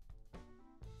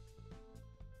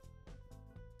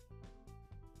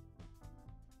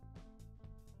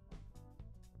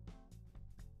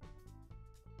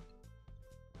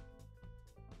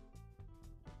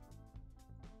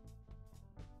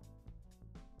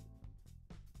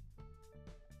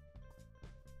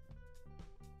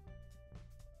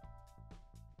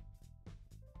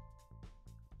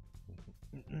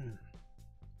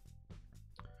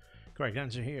 Correct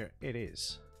answer here, it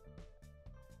is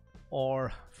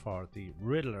or for the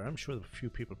Riddler. I'm sure a few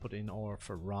people put in or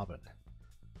for Robin.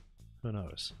 Who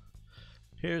knows?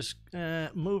 Here's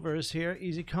movers here.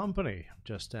 Easy Company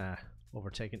just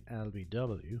overtaken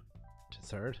LBW to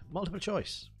third. Multiple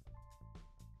choice.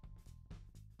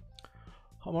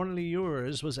 I'm Only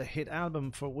Yours was a hit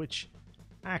album for which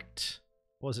act?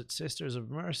 Was it Sisters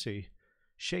of Mercy,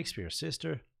 Shakespeare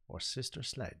Sister, or Sister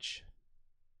Sledge?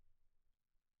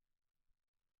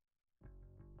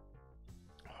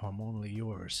 I'm Only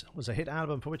Yours was a hit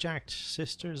album for which act?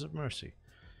 Sisters of Mercy,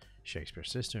 Shakespeare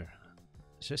Sister,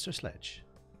 Sister Sledge.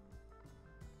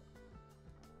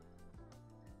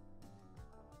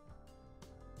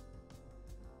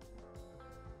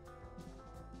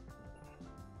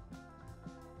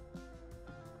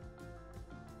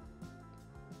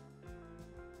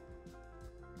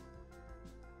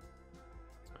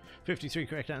 $53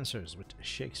 correct answers with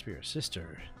Shakespeare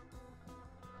Sister.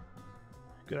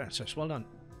 Good answers, well done.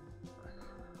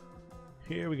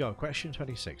 Here we go, question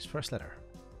 26, first letter.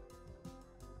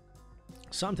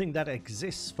 Something that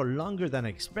exists for longer than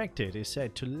expected is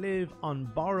said to live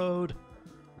on borrowed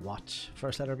what?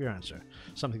 First letter of your answer.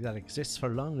 Something that exists for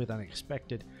longer than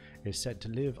expected is said to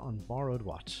live on borrowed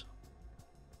what?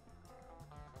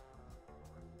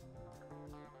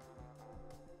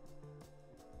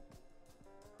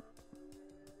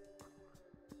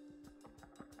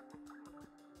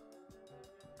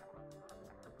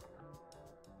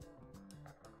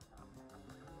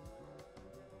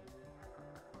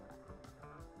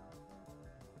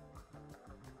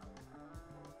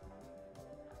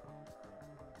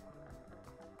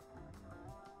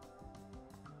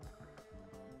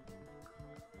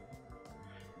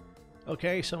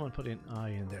 Okay, someone put in I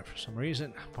in there for some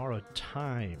reason. Borrowed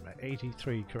time.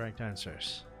 83 correct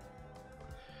answers.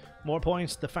 More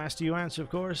points the faster you answer, of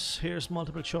course. Here's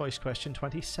multiple choice question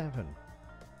 27.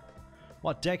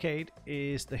 What decade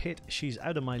is the hit She's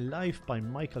Out of My Life by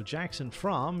Michael Jackson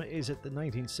from? Is it the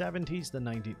 1970s, the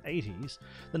 1980s,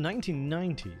 the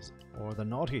 1990s, or the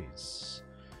noughties?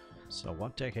 So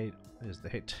what decade is the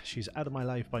hit She's Out of My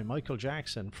Life by Michael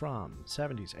Jackson from?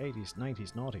 70s, 80s,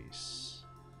 90s, noughties?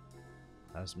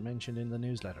 As mentioned in the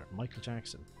newsletter, Michael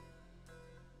Jackson.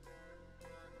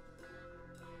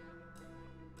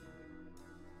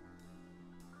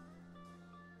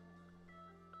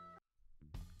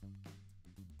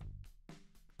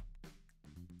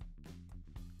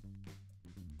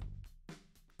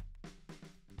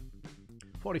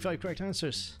 "45 correct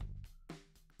answers.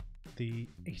 The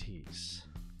 80s.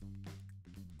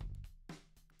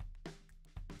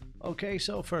 Okay,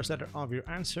 so first letter of your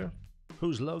answer.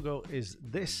 Whose logo is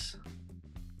this?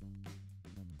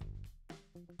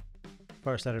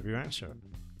 First letter of your answer.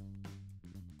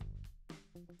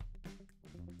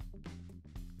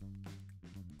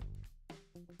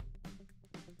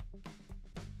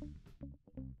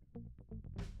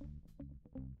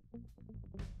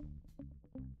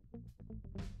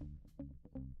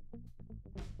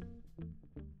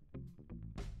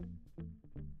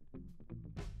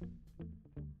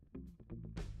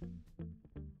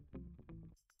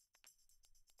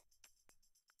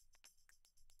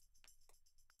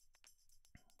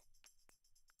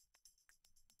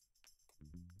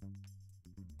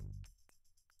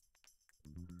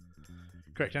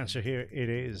 Correct answer here, it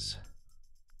is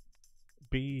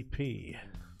BP.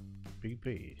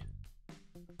 BP.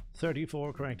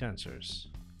 34 correct answers.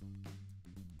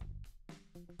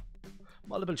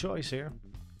 Multiple choice here.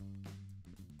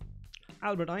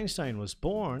 Albert Einstein was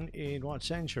born in what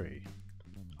century?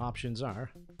 Options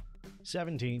are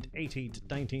 17th, 18th,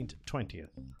 19th, 20th.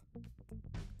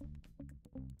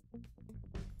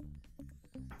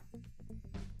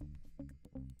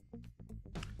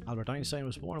 Albert Einstein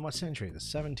was born in what century? The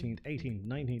 17th, 18th,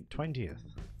 19th, 20th.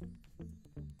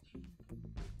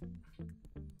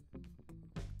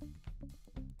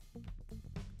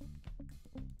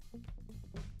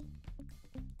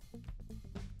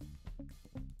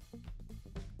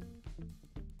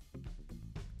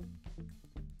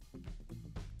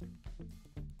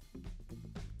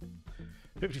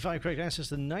 "55 correct answers,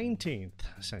 the 19th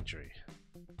century.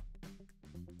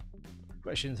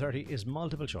 Question 30 is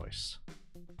multiple choice.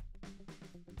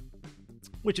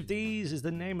 Which of these is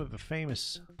the name of a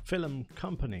famous film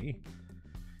company?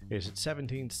 Is it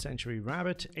 17th century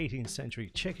rabbit, 18th century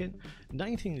chicken,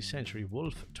 19th century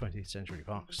wolf, 20th century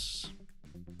fox?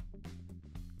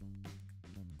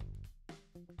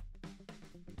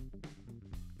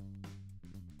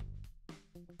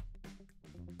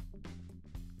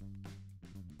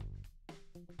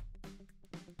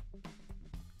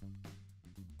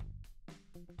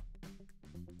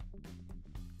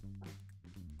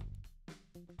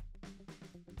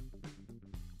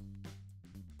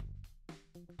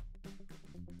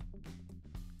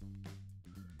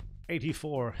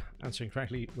 "84 answering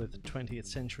correctly with 20th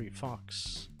century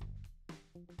fox.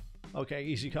 Okay,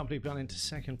 Easy Company gone into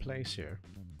second place here.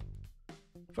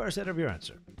 First letter of your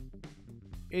answer.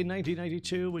 In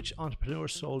 1992, which entrepreneur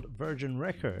sold Virgin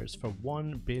Records for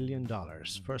 $1 billion?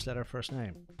 First letter, first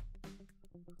name.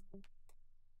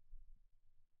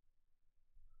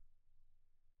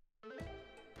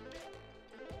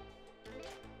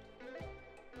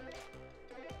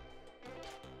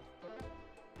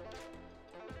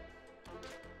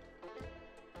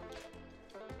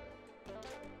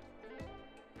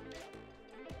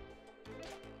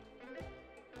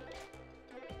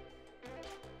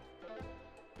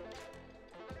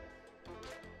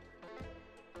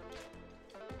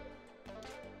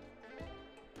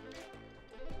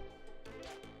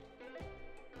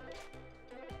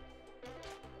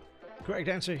 Correct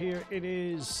answer here, it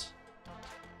is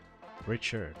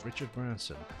Richard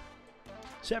Branson.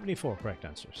 74 correct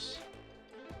answers.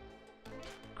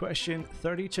 Question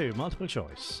 32, multiple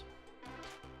choice.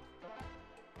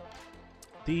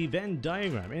 The Venn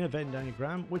diagram. In a Venn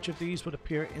diagram, which of these would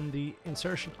appear in the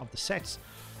insertion of the sets,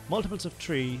 multiples of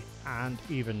 3 and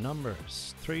even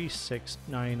numbers? 3, 6,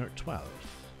 9, or 12?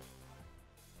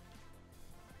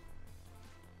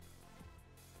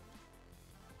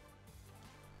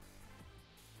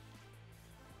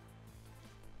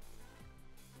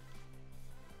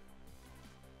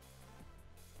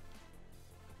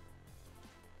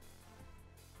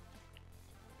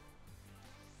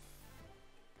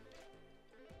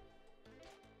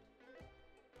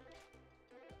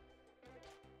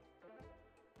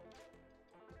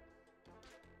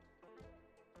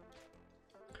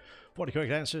 Forty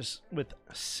correct answers with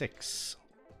 6.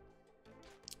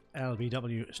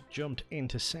 LBW jumped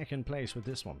into second place with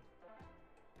this one.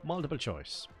 Multiple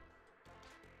choice.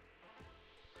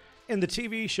 In the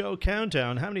TV show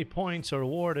Countdown, how many points are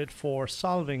awarded for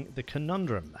solving the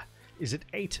conundrum? Is it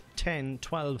 8, 10,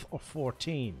 12, or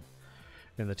 14?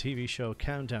 In the TV show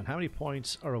Countdown, how many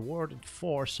points are awarded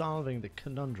for solving the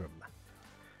conundrum?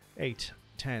 8,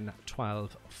 10,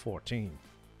 12, 14.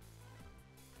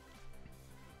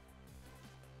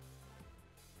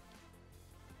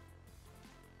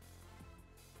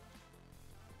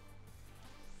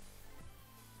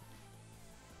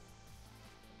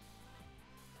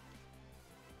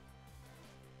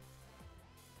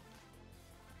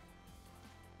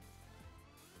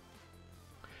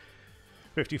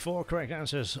 $54 correct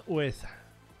answers with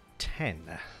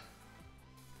 10.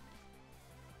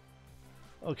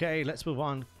 Okay, let's move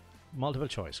on. Multiple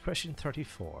choice. Question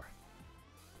 34.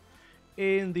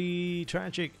 In the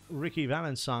tragic Ricky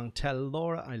Valens song Tell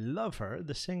Laura I Love Her,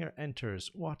 the singer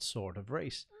enters what sort of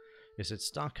race? Is it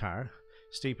stock car,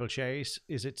 steeplechase?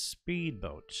 Is it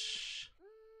speedboat?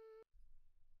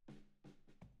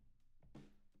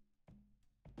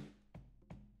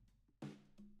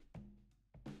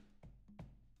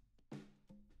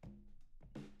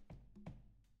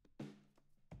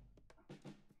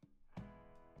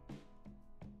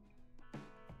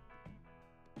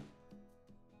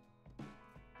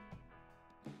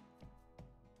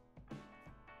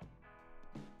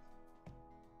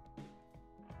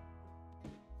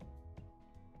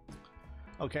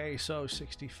 Okay, so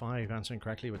 65 answering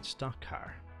correctly with stock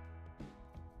car.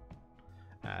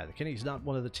 The Kinney's not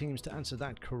one of the teams to answer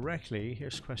that correctly.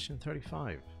 Here's question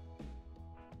 35.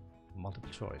 Multiple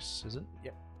choice, is it?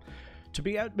 Yep. To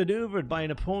be outmaneuvered by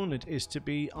an opponent is to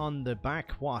be on the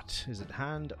back what? Is it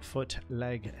hand, foot,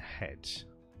 leg, head?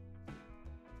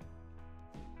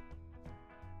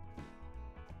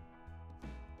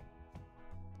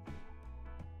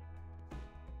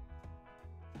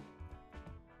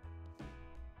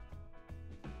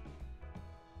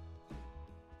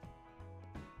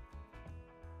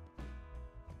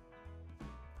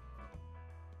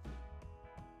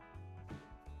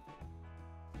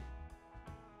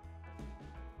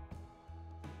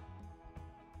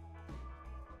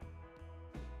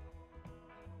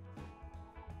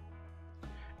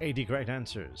 $80 correct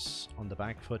answers. On the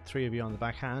back foot, 3 of you on the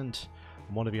back hand,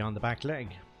 and 1 of you on the back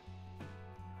leg.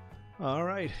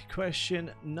 Alright, question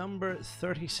number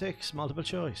 36, multiple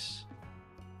choice.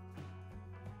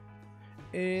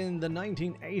 In the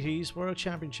 1980s, World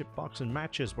Championship boxing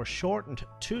matches were shortened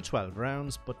to 12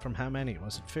 rounds, but from how many?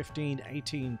 Was it 15,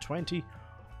 18, 20,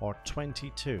 or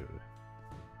 22?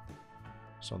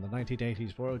 So in the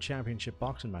 1980s, World Championship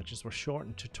boxing matches were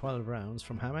shortened to 12 rounds,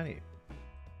 from how many?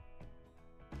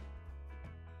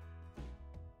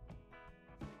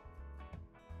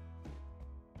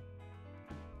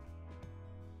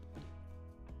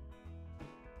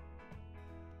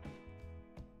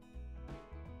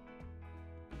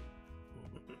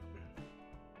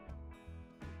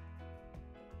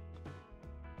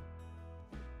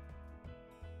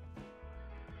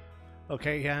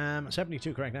 Okay,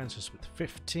 72 correct answers with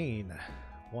 15.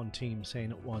 One team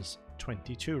saying it was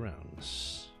 22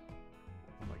 rounds.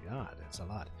 Oh my god, that's a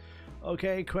lot.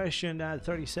 Okay, question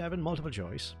 37, multiple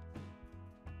choice.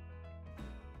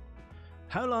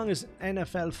 How long is an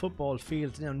NFL football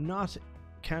field now, not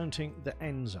counting the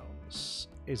end zones?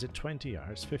 Is it 20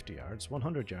 yards, 50 yards,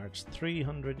 100 yards,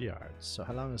 300 yards? So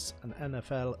how long is an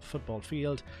NFL football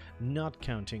field not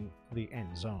counting the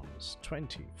end zones?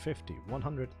 20, 50,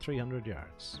 100, 300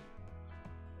 yards.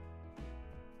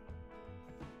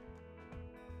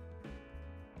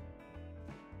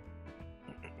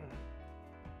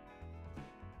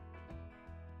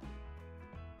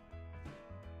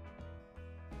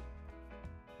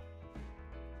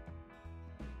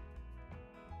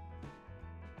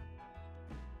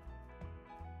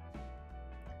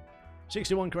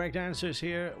 $61 correct answers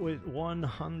here with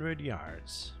 100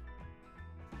 yards.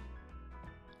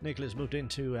 Nicholas moved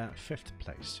into 5th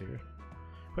place here.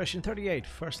 Question 38,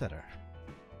 first letter.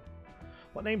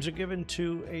 What names are given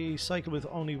to a cycle with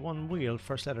only one wheel?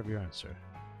 First letter of your answer.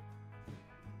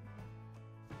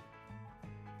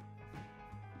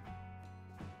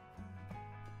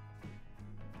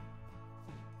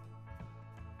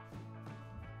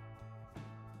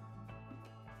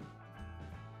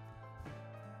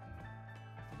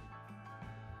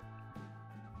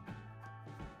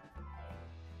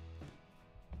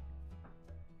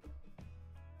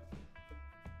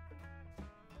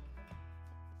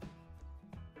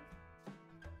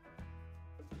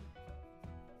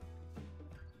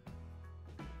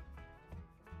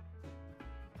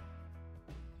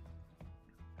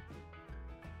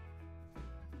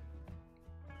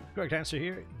 Correct answer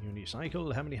here,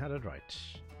 unicycle. How many had it right?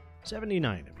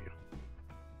 79 of you.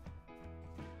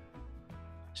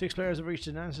 6 players have reached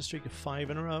an answer streak of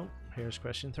 5 in a row. Here's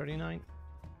question 39.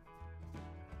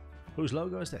 Whose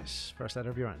logo is this? First letter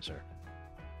of your answer.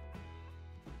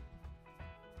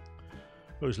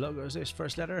 Whose logo is this?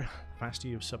 First letter. The faster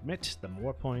you submit, the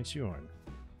more points you earn.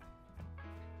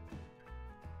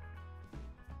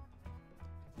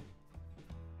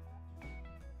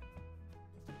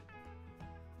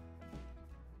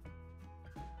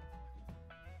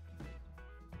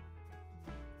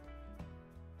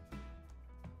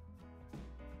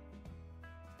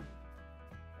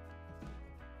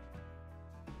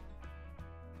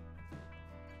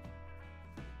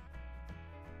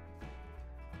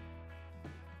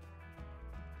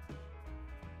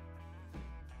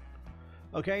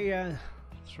 Okay,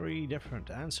 3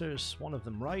 different answers, one of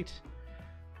them right.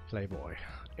 Playboy,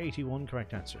 81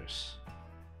 correct answers.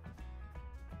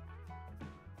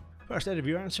 First letter of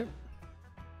your answer.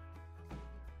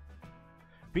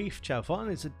 Beef chow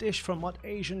fun is a dish from what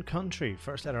Asian country?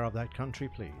 First letter of that country,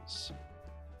 please.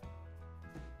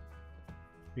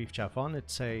 Beef chow fun,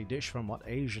 it's a dish from what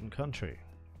Asian country?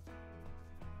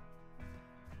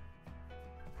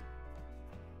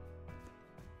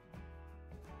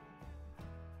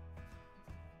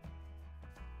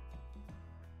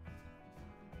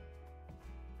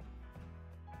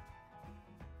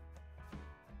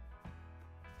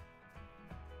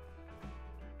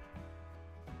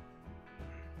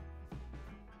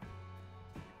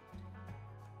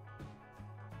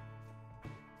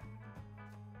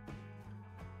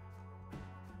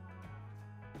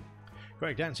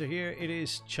 Correct answer here, it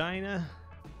is China.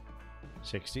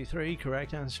 63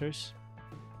 correct answers.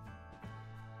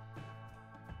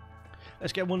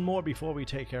 Let's get one more before we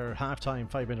take our halftime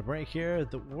 5-minute break here.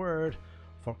 The word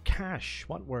for cash.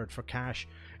 What word for cash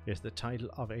is the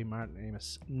title of a Martin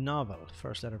Amis novel?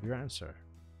 First letter of your answer.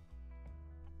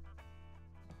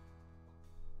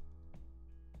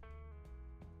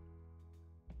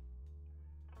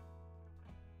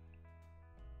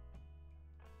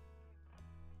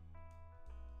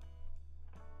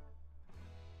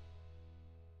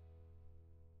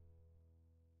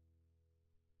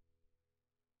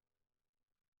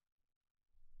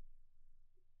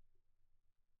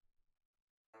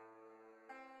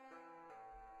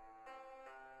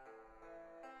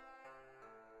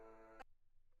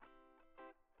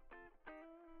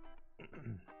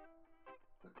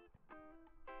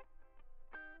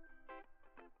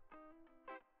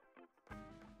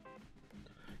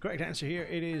 Correct answer here,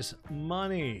 it is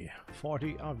money.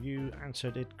 40 of you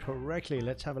answered it correctly.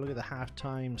 Let's have a look at the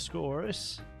halftime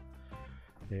scores.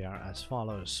 They are as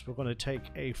follows. We're going to take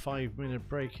a 5-minute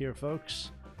break here, folks.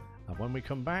 And when we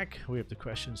come back, we have the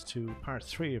questions to part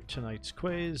 3 of tonight's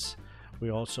quiz.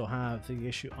 We also have the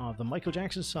issue of the Michael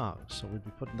Jackson song, so we'll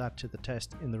be putting that to the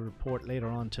test in the report later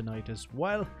on tonight as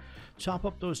well. Chop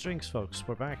up those drinks, folks.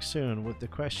 We're back soon with the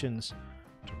questions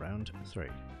to round 3.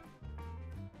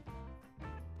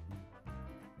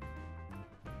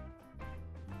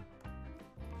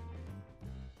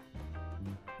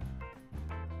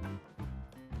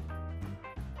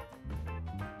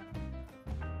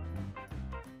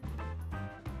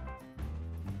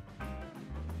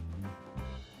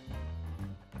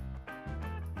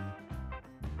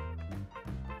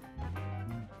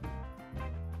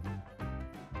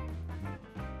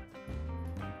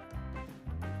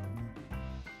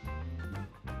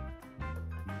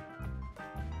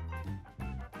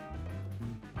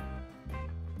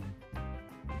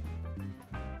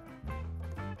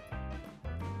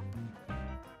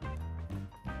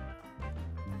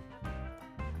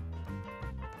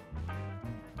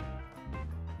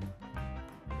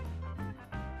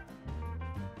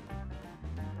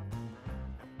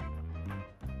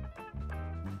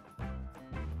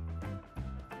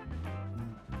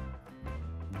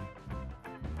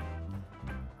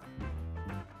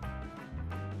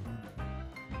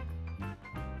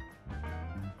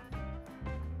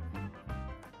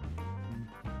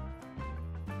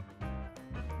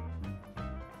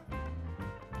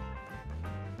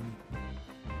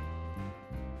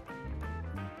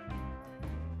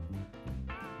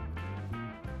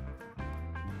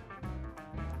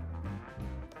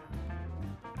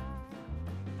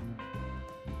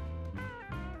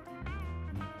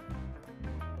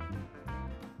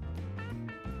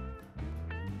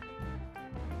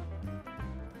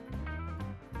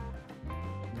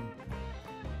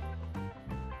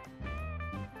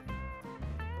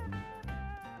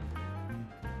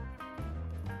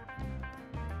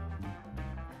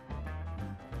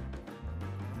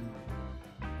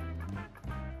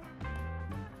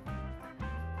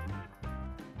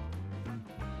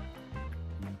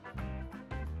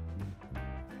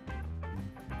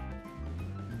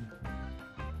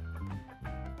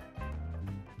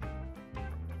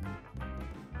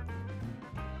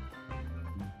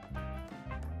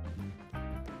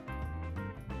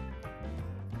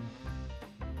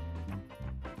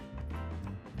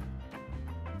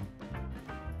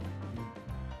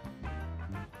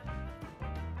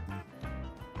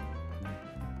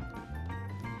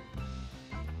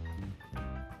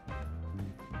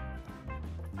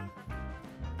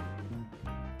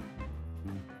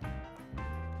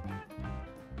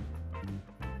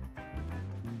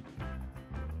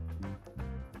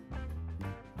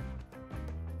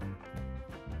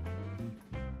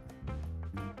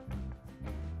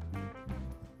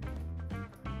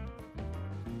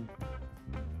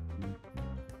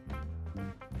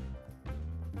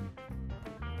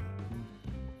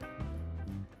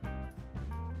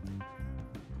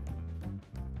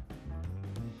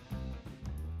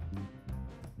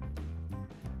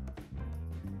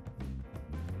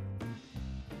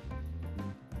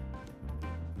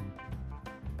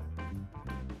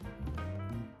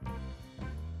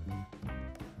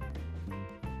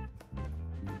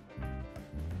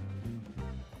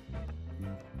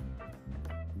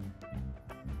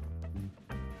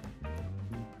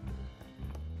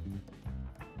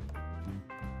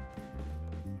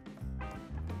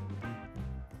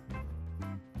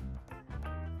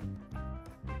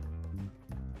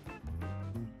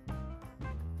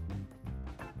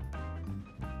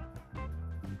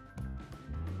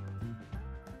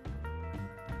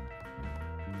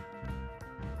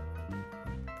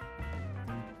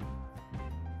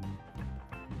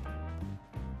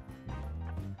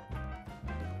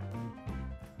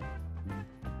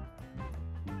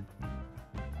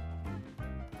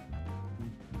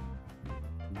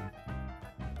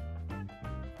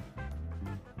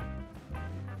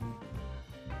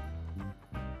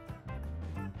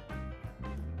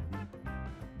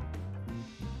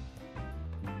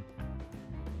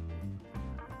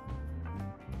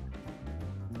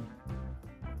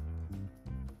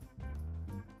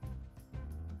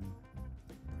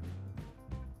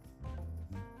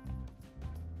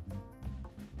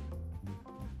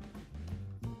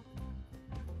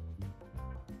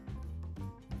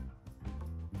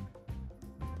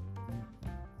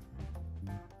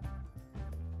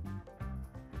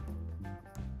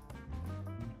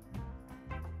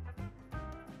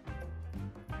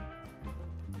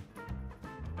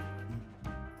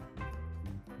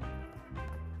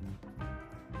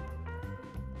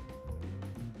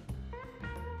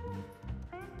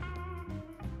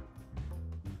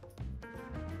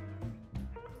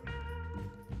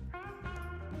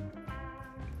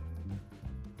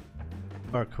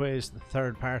 our quiz, the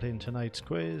third part in tonight's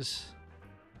quiz.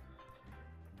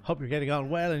 Hope you're getting on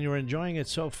well and you're enjoying it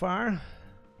so far.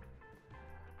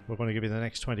 We're going to give you the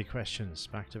next 20 questions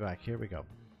back to back. Here we go.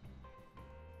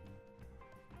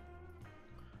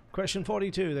 Question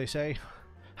 42, they say,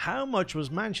 how much was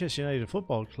Manchester United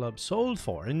Football Club sold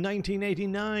for in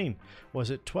 1989? Was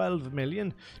it 12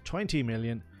 million, 20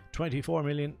 million, 24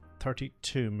 million,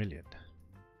 32 million?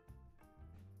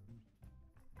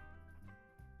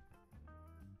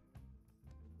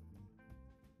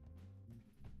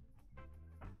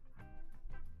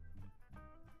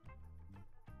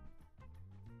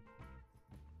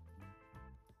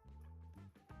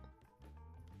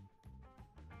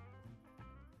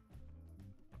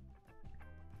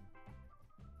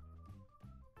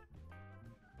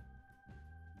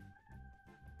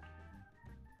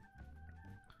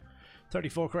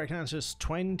 "34 correct answers.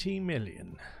 20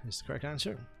 million is the correct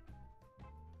answer.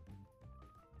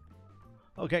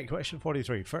 Okay, question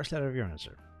 43. First letter of your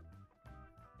answer.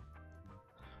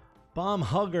 Bomb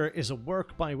Hugger is a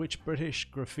work by which British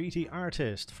graffiti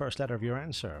artist? First letter of your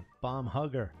answer. Bomb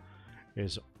Hugger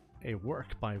is a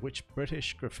work by which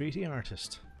British graffiti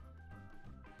artist?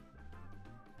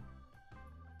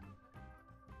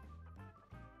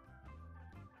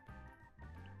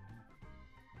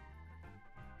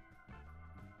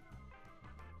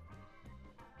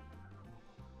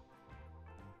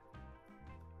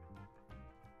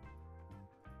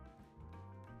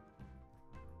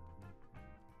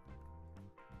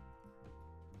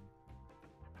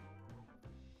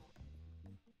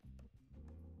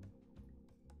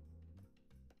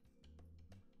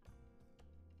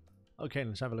 Okay,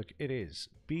 let's have a look. It is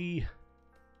B.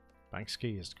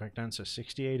 Banksy is the correct answer.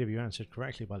 68 of you answered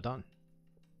correctly. Well done.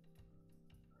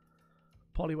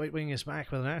 Polly White Wing is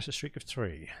back with an answer streak of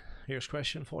 3. Here's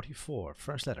question 44.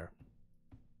 First letter.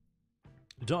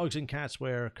 Dogs and cats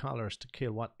wear collars to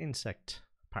kill what insect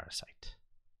parasite?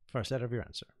 First letter of your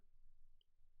answer.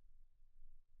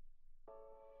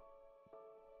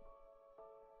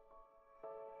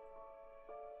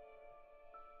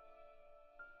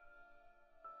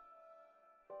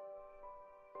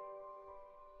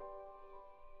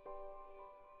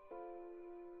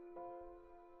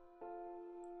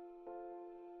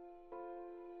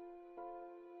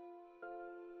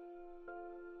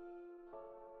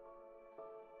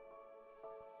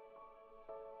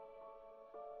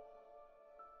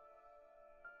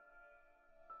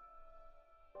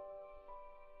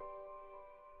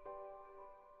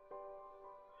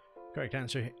 Correct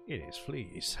answer, it is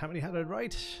fleas. How many had it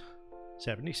right?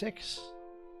 76.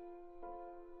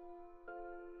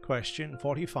 Question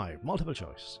 45, multiple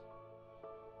choice.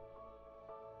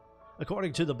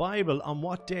 According to the Bible, on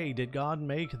what day did God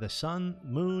make the sun,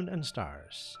 moon and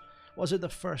stars? Was it the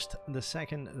first, the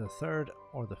second, the third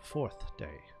or the fourth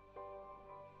day?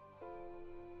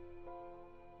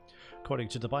 According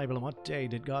to the Bible, on what day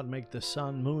did God make the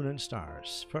sun, moon and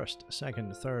stars? First,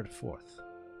 second, third, fourth.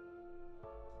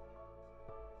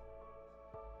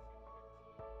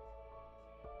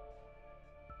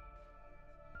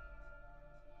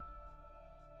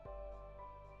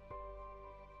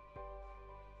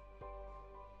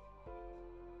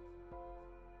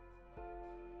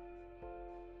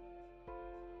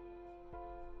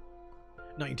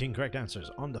 Correct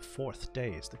answers. On the fourth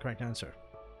day is the correct answer.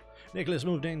 Nicholas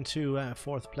moved into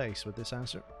fourth place with this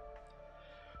answer.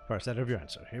 First letter of your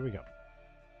answer. Here we go.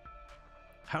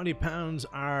 How many pounds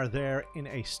are there in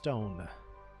a stone?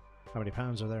 How many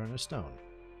pounds are there in a stone?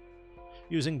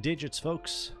 Using digits,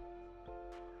 folks.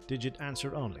 Digit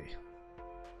answer only.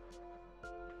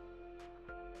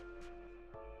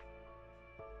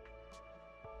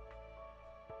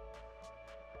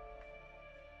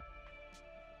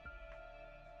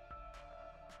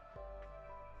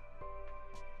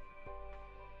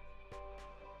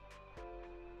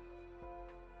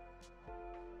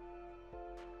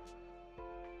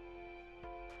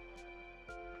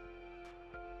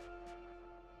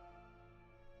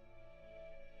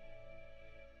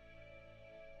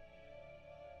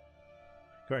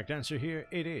 Correct answer here,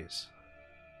 it is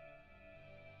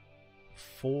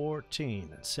 14.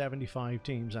 75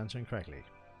 teams answering correctly.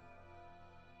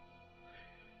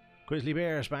 Grizzly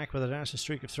Bears back with an answer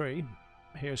streak of 3.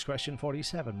 Here's question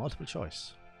 47, multiple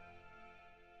choice.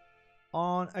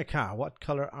 On a car, what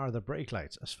colour are the brake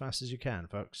lights? As fast as you can,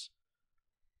 folks.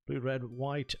 Blue, red,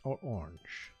 white or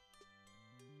orange?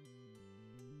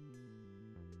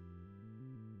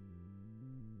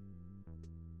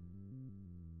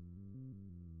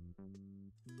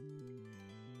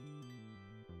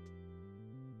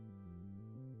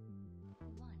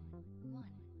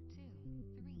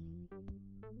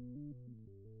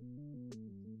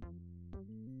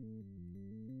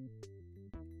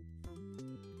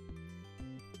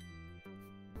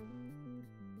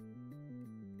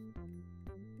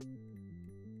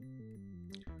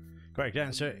 Correct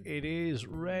answer. It is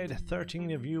red.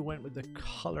 13 of you went with the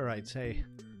color, I'd say,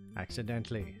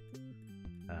 accidentally.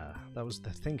 That was the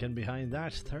thinking behind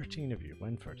that. 13 of you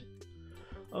went for it.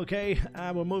 Okay,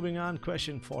 we're moving on.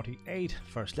 Question 48.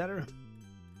 First letter.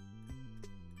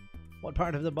 What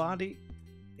part of the body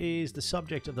is the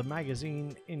subject of the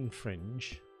magazine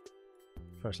Infringe?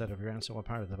 First letter of your answer. What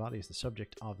part of the body is the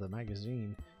subject of the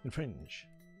magazine Infringe?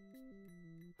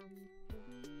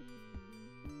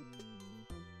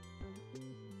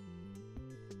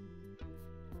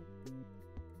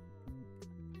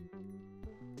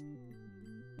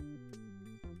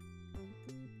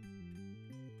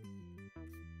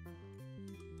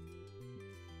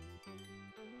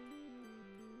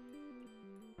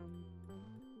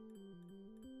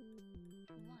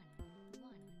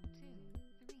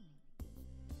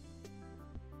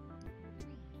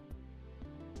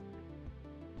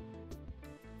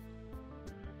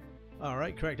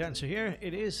 Alright, correct answer here.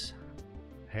 It is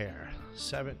hair.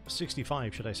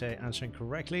 65, should I say, answering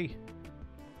correctly.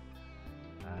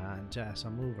 And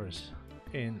some movers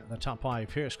in the top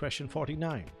 5. Here's question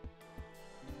 49.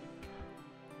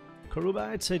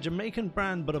 Karuba, it's a Jamaican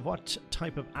brand, but of what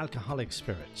type of alcoholic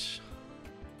spirit?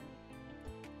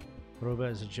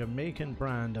 Karuba is a Jamaican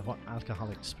brand of what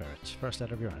alcoholic spirit? First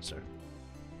letter of your answer.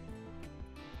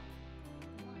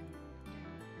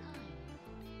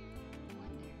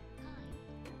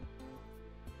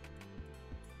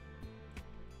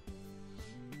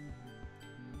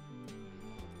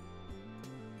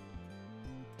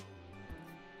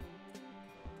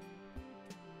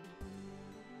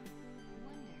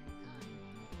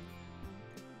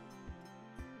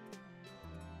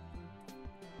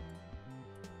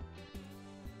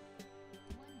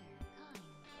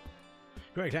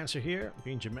 Correct answer here,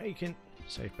 being Jamaican,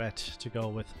 safe bet to go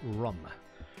with rum.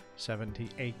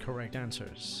 78 correct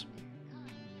answers.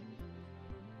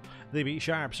 The B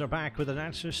Sharps are back with an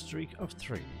answer streak of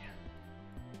 3.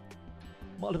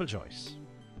 Multiple choice.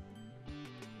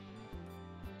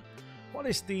 What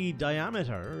is the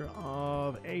diameter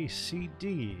of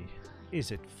ACD?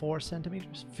 Is it 4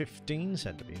 centimeters, 15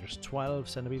 centimeters, 12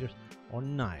 centimeters, or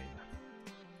 9?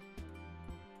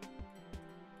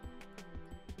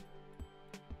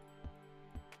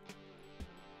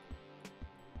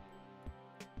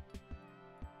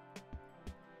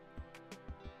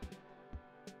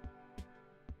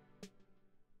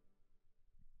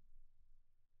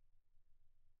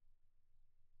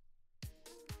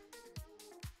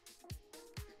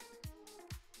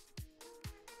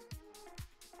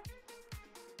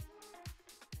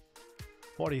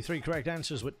 Forty-three correct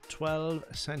answers with 12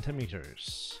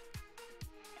 centimeters.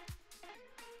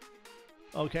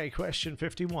 Okay, question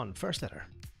 51. First letter.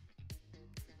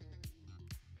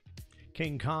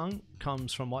 King Kong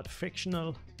comes from what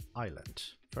fictional island?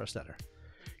 First letter.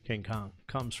 King Kong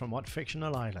comes from what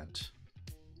fictional island?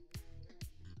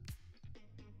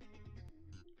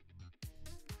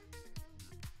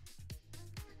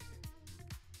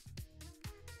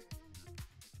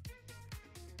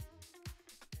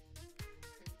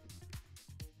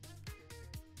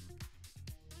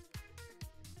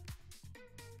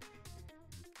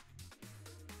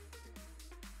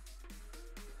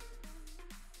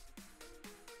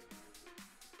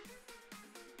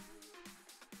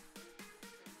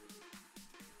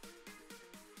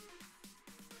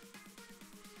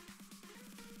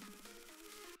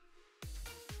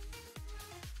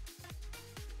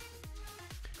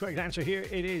 Correct answer here,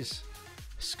 it is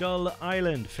Skull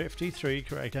Island. 53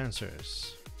 correct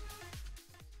answers.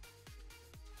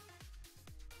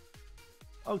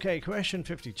 Okay, question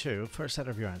 52. First set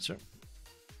of your answer.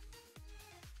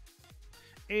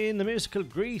 In the musical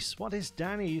Grease, what is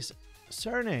Danny's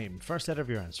surname? First letter of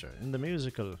your answer. In the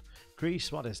musical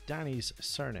Grease, what is Danny's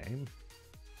surname?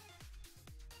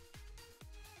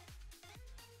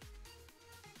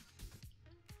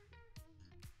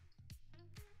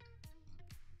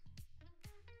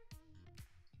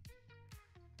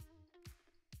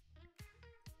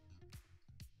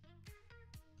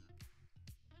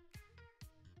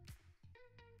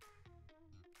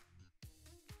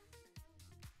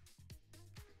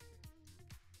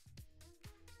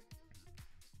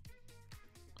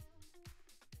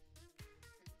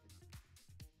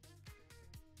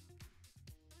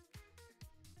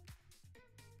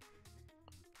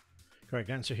 Correct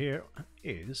answer here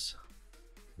is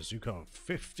Zuko.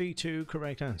 52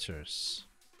 correct answers.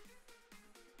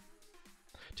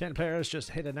 10 players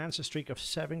just hit an answer streak of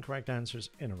 7 correct answers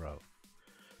in a row.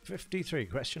 53,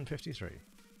 question 53.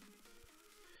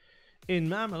 In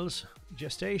mammals,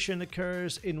 gestation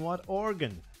occurs in what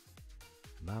organ?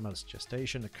 Mammals,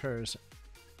 gestation occurs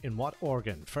in what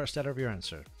organ? First letter of your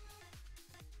answer.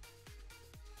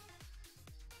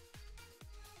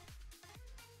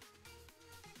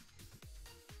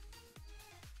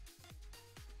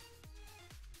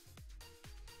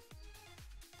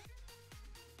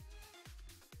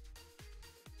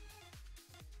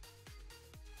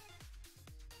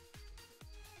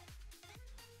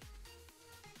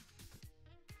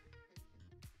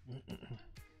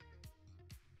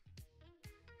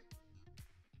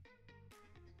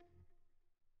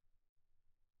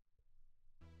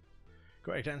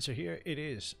 Correct answer here, it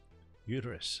is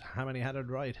uterus. How many had it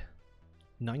right?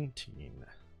 19.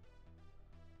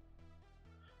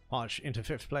 Watch into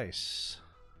 5th place.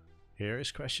 Here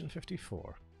is question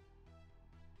 54.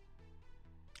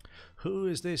 Who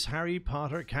is this Harry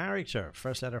Potter character?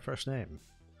 First letter, first name.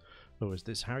 Who is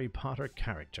this Harry Potter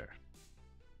character?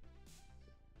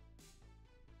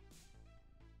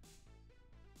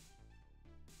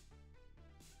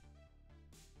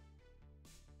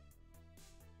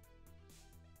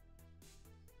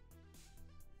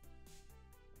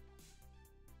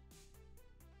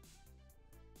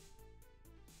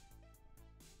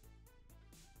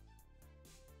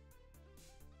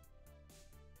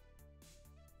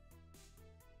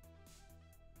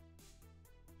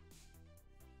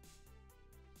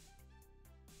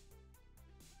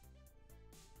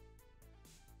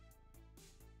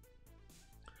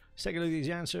 Take a look at these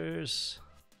answers.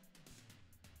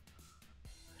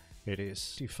 It is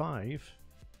 65.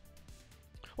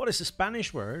 What is the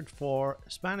Spanish word for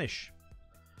Spanish?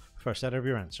 First letter of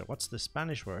your answer. What's the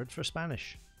Spanish word for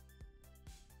Spanish?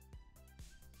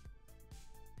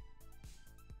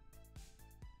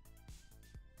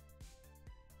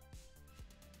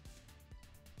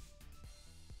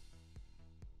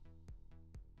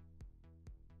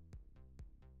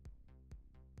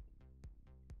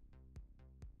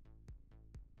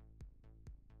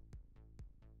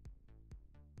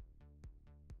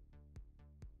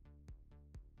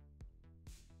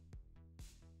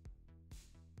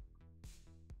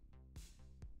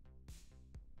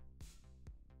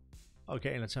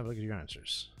 Okay, let's have a look at your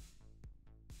answers.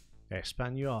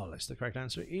 Espanol is the correct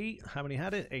answer. E, how many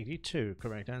had it? 82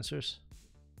 correct answers.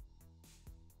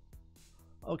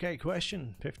 Okay,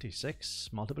 question 56,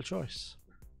 multiple choice.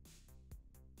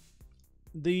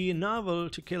 The novel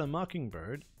To Kill a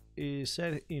Mockingbird is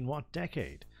set in what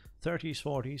decade? 30s,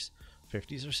 40s,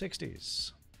 50s, or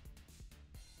 60s?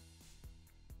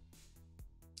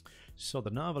 So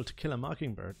the novel To Kill a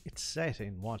Mockingbird, it's set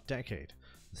in what decade?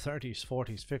 30s,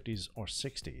 40s, 50s, or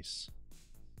 60s?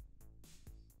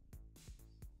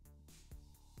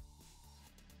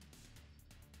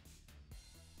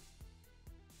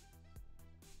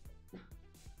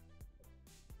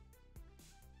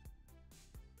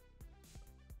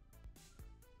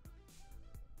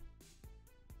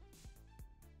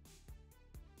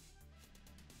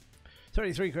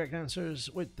 Thirty-three correct answers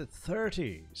with the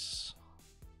 30s.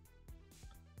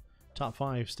 Top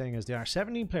 5 staying as they are.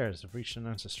 17 players have reached an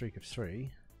answer streak of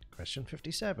 3. Question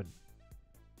 57.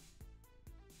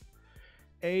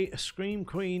 A scream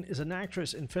queen is an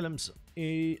actress in films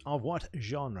of what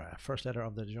genre? First letter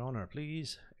of the genre,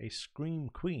 please. A scream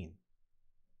queen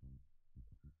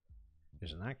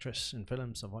is an actress in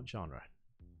films of what genre?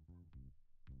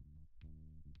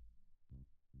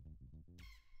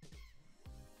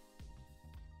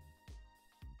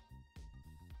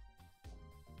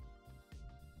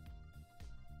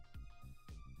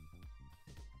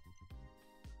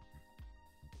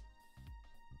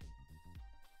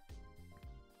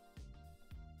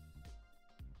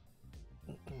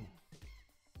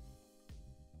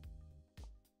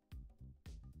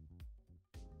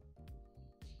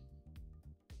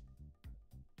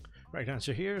 Right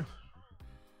answer here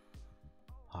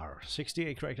are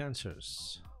 68 correct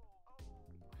answers.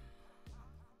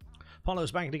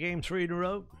 Paulo's back in the game, 3 in a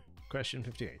row. Question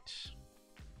 58.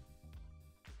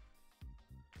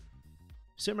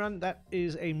 Simran, that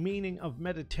is a meaning of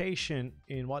meditation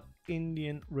in what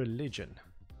Indian religion?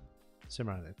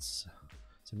 Simran, it's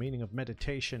a meaning of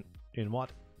meditation in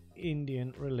what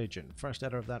Indian religion? First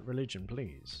letter of that religion,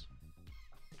 please.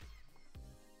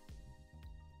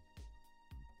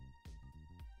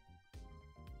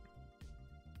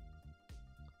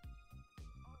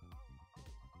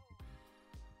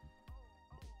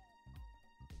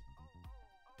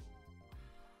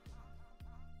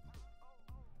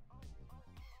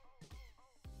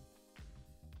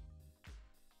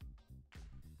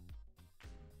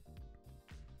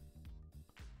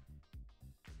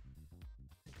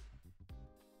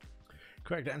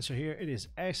 Correct answer here, it is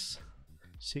S.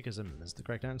 Sikhism is the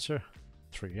correct answer.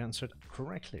 3 answered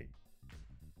correctly.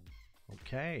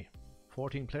 Okay,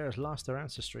 14 players lost their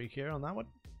answer streak here on that one.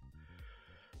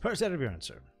 First letter of your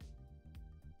answer.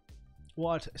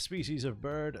 What species of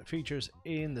bird features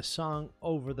in the song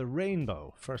Over the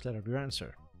Rainbow? First letter of your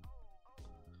answer.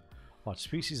 What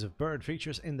species of bird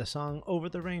features in the song Over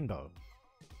the Rainbow?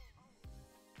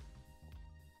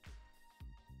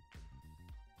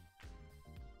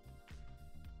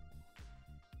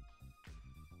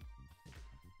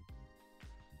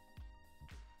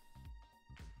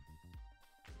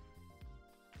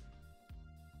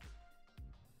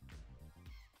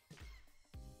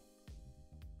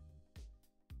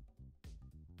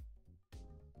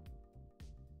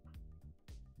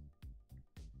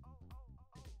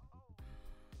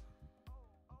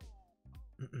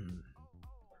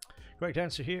 Correct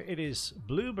answer here, it is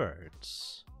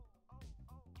bluebirds.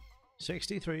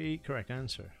 63 correct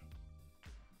answer.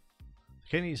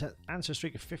 Kenny's answer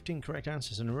streak of 15 correct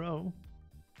answers in a row.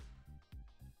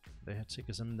 They had sick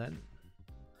of them then.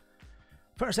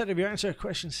 First out of your answer,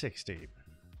 question 60.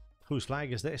 Whose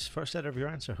flag is this? First out of your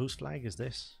answer, whose flag is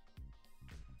this?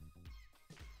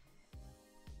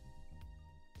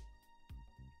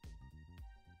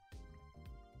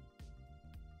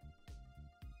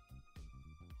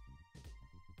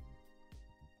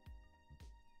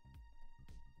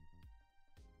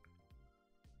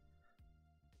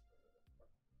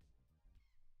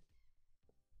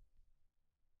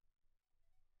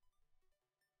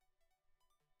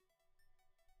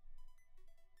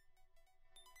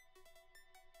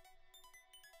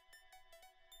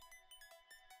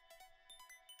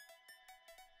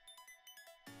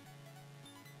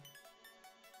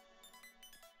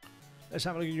 Let's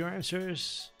have a look at your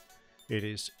answers. It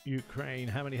is Ukraine.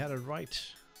 How many had it right?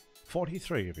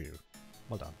 43 of you.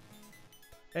 Well done.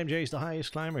 MJ is the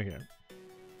highest climber here.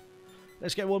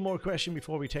 Let's get one more question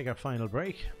before we take our final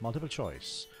break. Multiple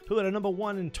choice. Who had a number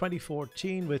 1 in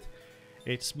 2014 with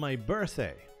It's My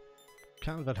Birthday?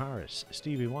 Calvin Harris,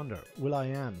 Stevie Wonder,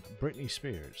 will.i.am, Britney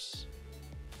Spears.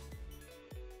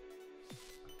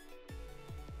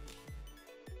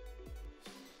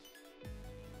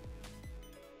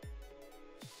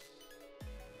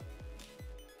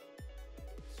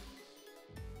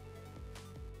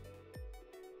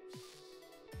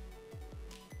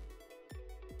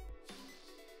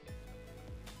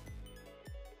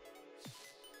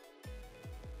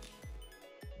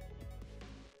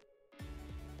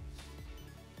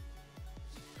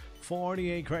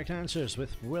 .48 correct answers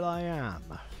with will.i.am.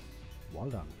 Well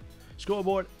done.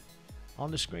 Scoreboard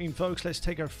on the screen, folks. Let's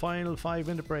take our final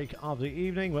 5-minute break of the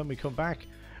evening. When we come back,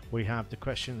 we have the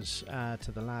questions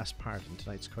to the last part in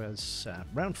tonight's quiz.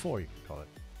 Round 4, you can call it.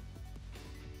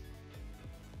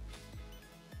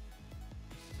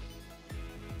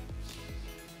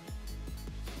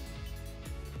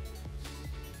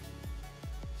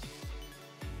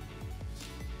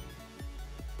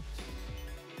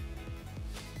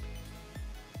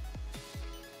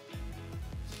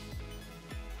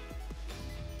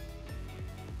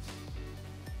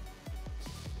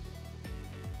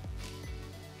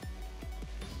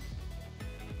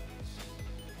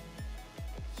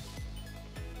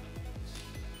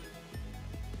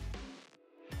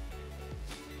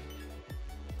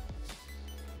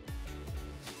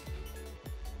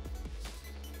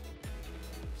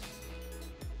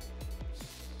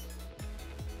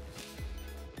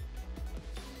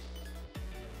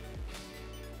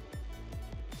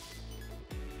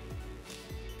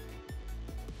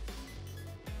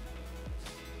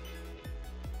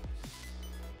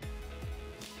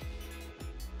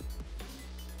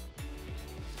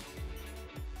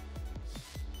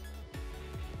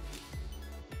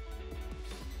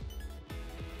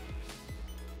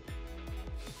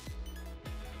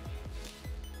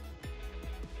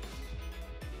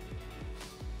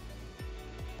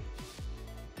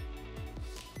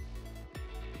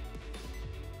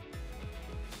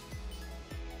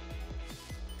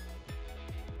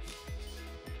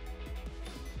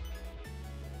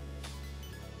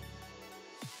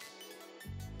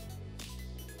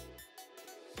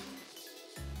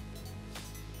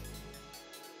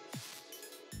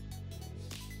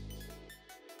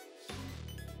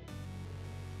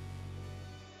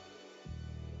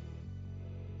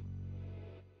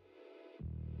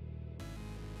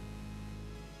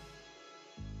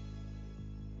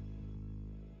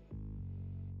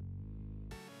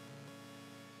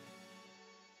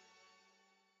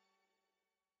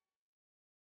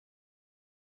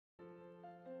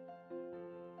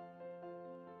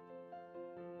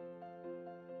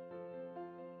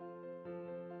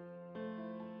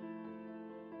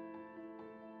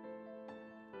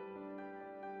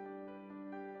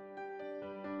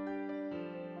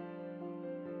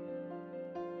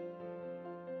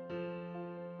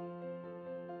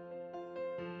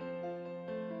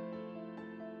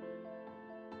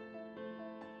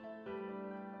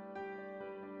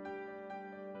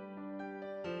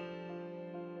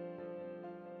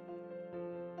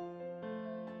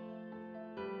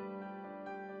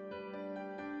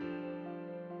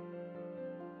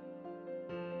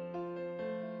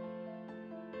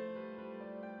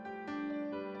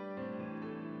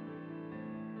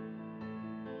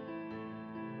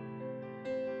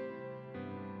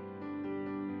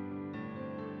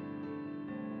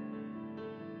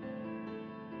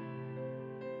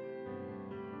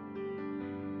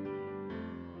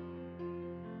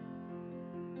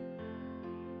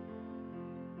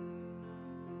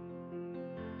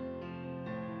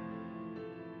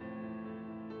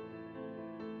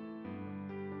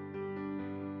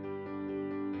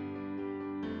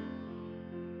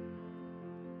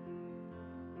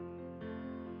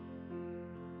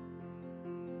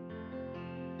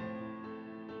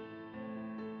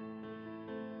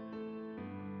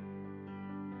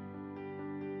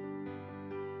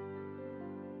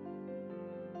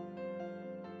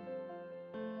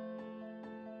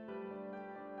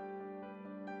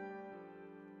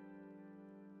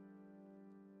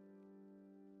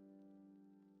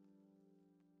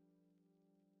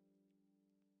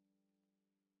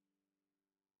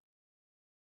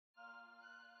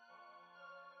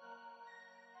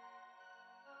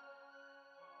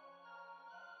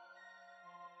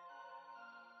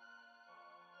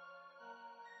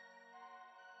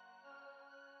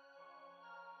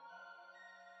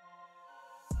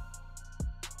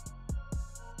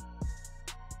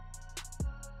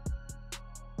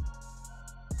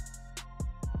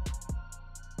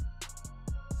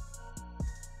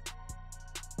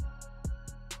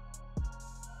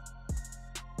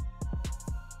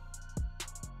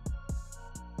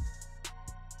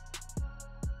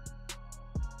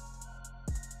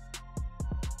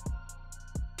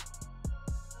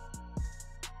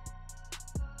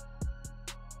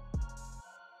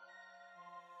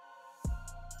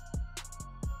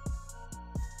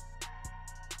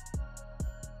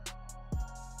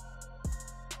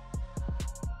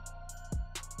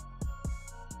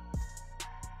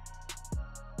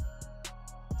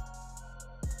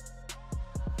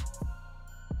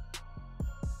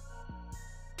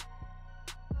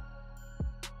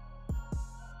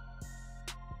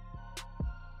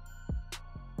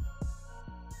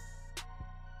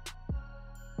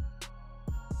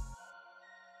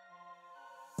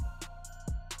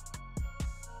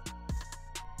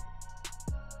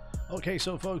 Okay,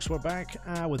 so folks, we're back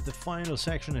with the final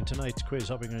section in tonight's quiz.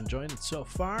 Hoping you're enjoying it so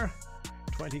far.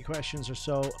 20 questions or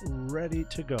so ready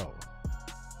to go.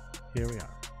 Here we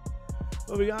are.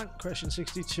 Moving on, question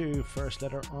 62, first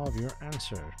letter of your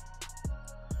answer.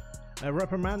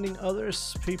 Reprimanding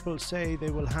others, people say they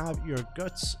will have your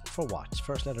guts for what?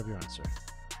 First letter of your answer.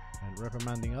 And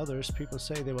reprimanding others, people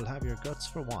say they will have your guts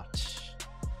for what?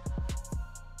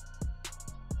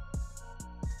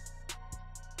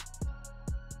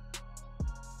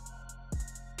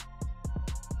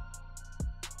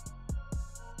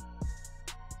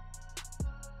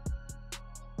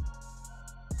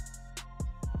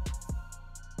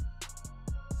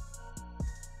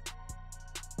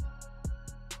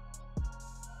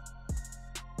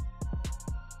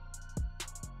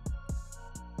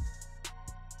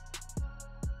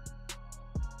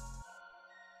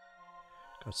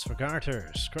 Guts for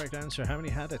garters. Correct answer. How many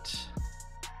had it?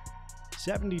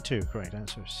 72 correct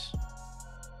answers.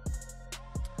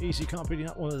 Easy Company,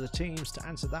 not one of the teams to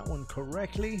answer that one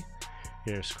correctly.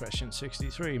 Here's question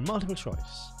 63. Multiple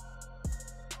choice.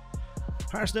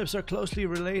 Parsnips are closely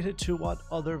related to what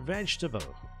other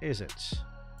vegetable? Is it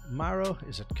marrow?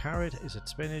 Is it carrot? Is it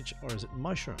spinach? Or is it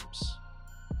mushrooms?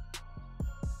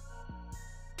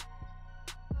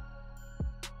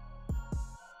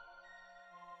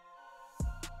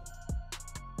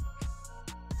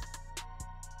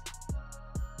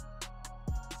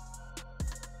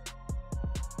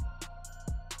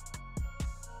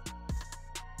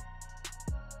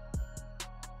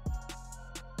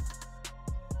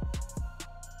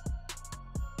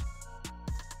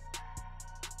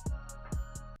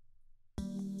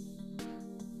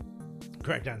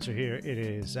 Correct answer here, it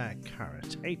is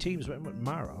carrot. 8 teams went with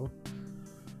marrow.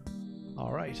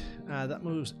 Alright, that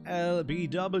moves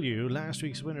LBW, last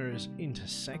week's winners, into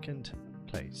second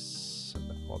place.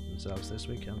 They fought themselves this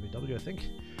week, LBW, I think.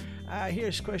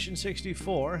 Here's question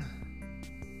 64.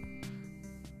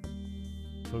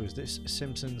 Who is this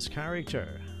Simpsons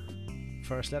character?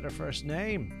 First letter, first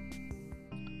name.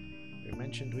 We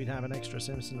mentioned we'd have an extra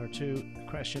Simpson or two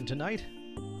question tonight.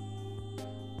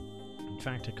 In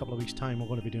fact, a couple of weeks' time, we're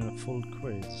going to be doing a full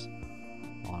quiz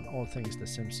on all things The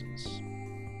Simpsons.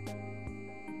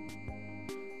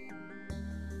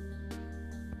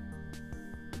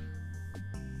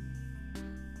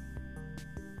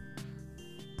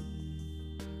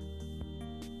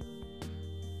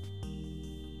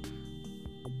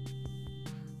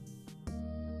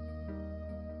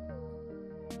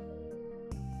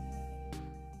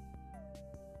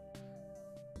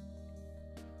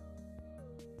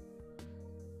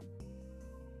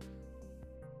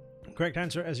 Correct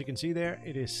answer, as you can see there,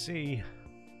 it is C.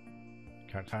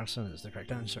 Carson is the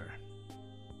correct answer.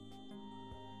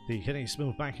 The Kidneys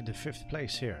move back into 5th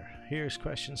place here. Here's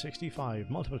question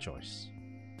 65, multiple choice.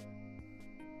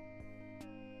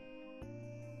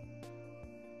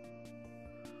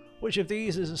 Which of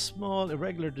these is a small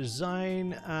irregular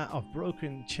design of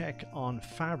broken check on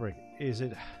fabric? Is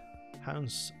it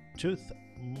hound's tooth,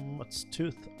 mutt's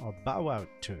tooth, or bow wow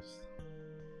tooth?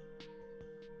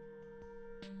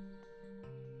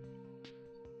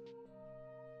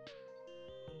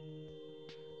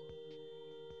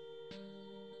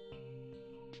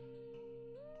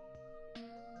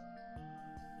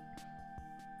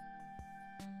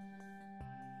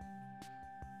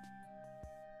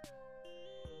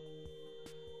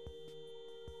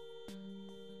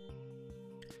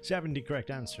 $70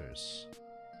 correct answers.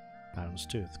 Hound's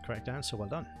tooth, correct answer, well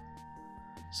done.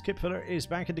 Skip Filler is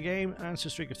back in the game, answer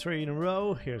streak of 3 in a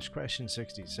row. Here's question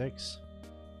 66.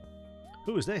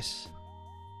 Who is this?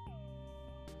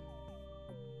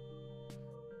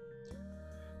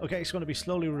 Okay, it's going to be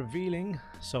slowly revealing.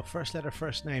 So first letter,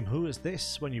 first name. Who is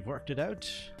this when you've worked it out?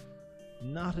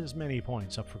 Not as many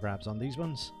points up for grabs on these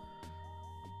ones.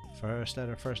 First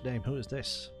letter, first name. Who is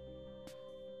this?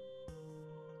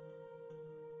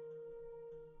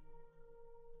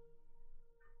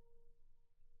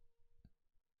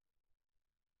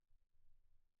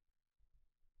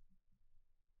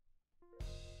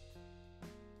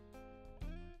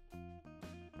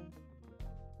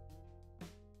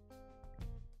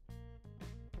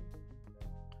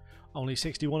 Only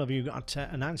 61 of you got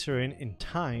an answer in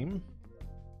time.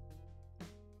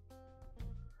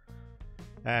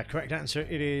 Correct answer,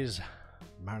 it is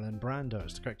Marlon Brando.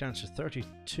 It's the correct answer.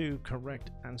 32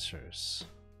 correct answers.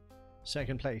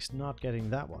 Second place, not getting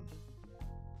that one.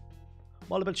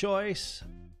 Multiple choice.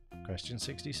 Question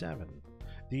 67.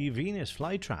 The Venus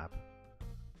flytrap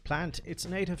plant, it's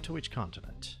native to which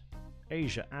continent?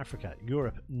 Asia, Africa,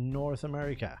 Europe, North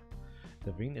America.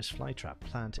 The Venus flytrap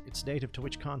plant, it's native to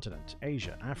which continent?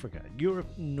 Asia, Africa, Europe,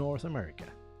 North America.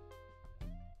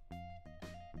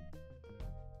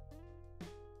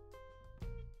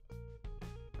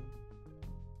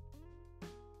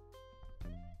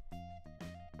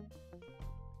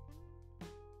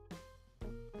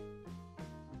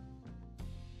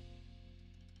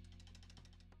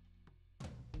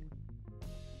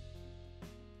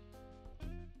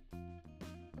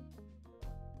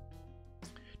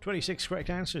 26 correct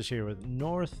answers here with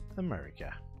North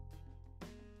America.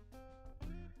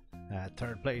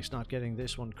 Third place, not getting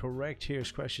this one correct.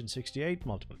 Here's question 68,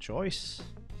 multiple choice.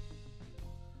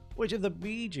 Which of the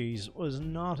Bee Gees was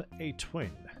not a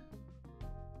twin?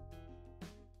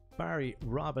 Barry,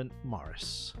 Robin,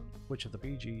 Morris. Which of the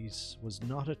Bee Gees was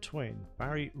not a twin?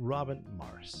 Barry, Robin,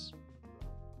 Morris.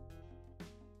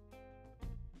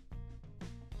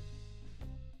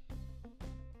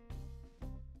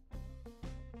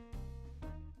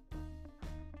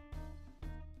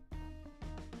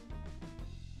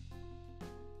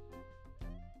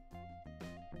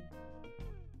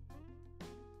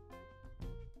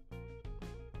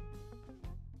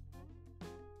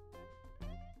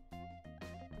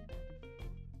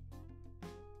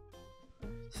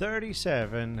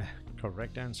 "37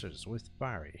 correct answers with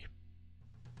Barry.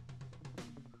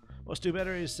 Must Do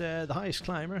Better is the highest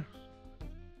climber.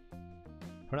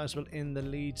 Pronounceable in the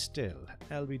lead still.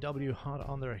 LBW hot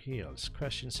on their heels.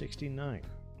 Question 69.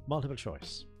 Multiple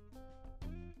choice.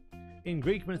 In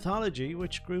Greek mythology,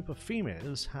 which group of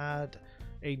females had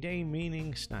a name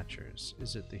meaning snatchers?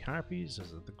 Is it the Harpies,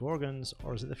 is it the Gorgons,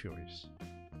 or is it the Furies?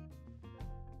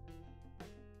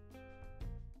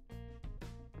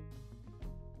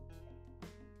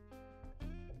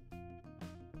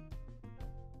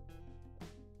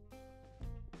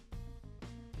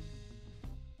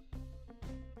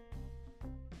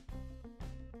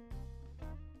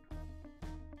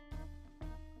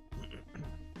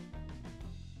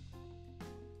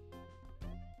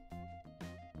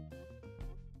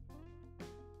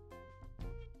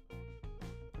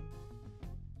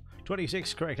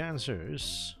 "26 correct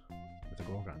answers with the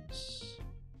Gorgons."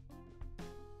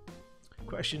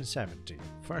 Question 70.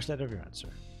 First letter of your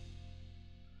answer.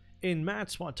 In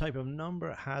maths, what type of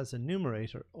number has a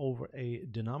numerator over a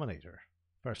denominator?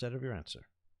 First letter of your answer.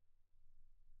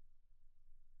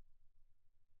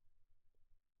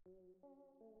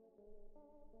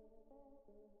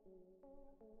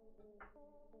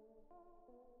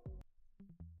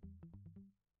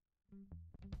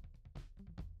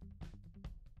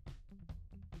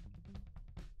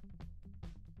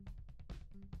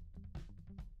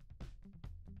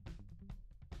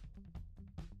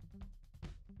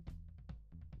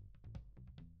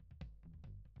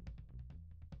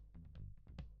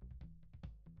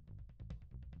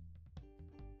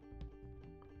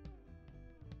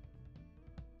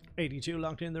 "82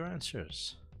 locked in their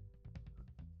answers."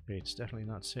 It's definitely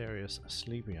not serious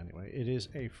sleepy anyway. It is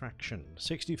a fraction.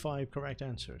 65 correct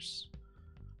answers.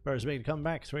 Bears made a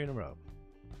comeback, 3 in a row.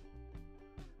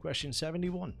 Question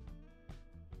 71.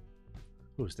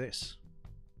 Who's this?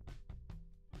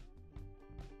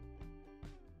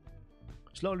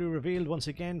 Slowly revealed once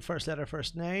again. First letter,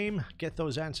 first name. Get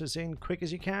those answers in quick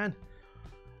as you can.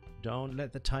 Don't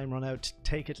let the time run out.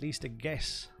 Take at least a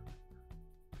guess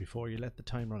before you let the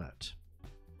time run out.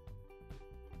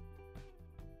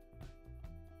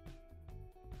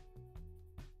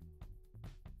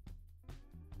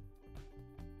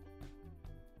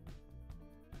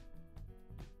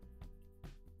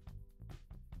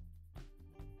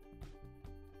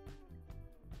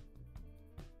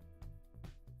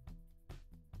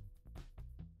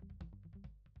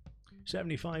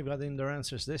 "75 got in their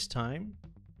answers this time.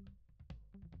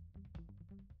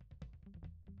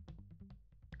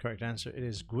 Correct answer, it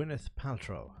is Gwyneth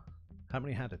Paltrow. How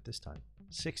many had it this time?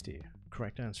 60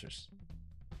 correct answers.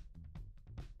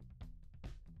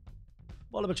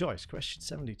 Multiple choice, question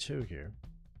 72 here.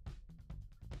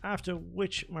 After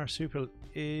which marsupial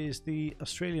is the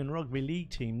Australian Rugby League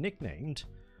team nicknamed?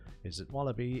 Is it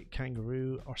wallaby,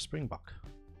 kangaroo, or springbok?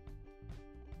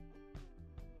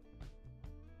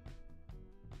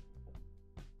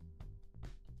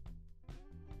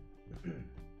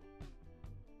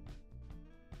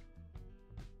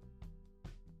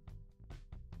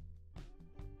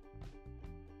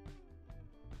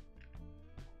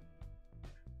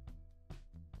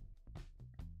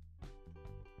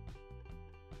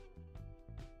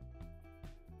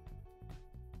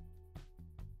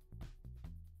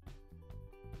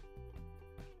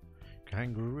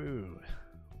 Kangaroo.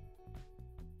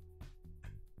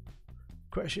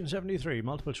 Question 73,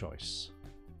 multiple choice.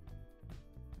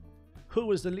 Who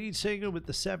was the lead singer with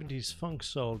the 70s funk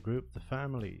soul group The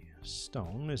Family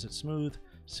Stone? Is it Smooth,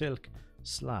 Silk,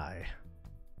 Sly?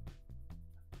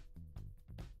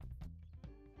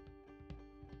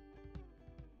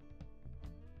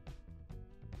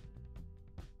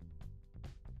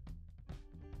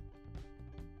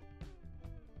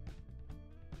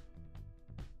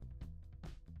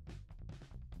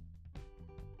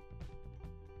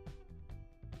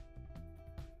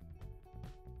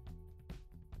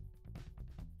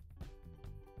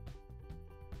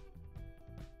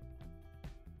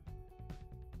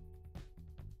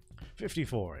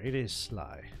 54. It is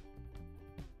Sly.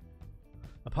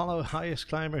 Apollo, highest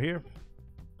climber here.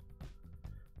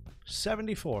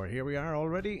 74. Here we are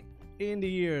already in the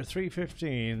year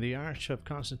 315. The Arch of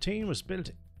Constantine was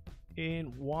built in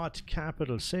what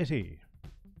capital city?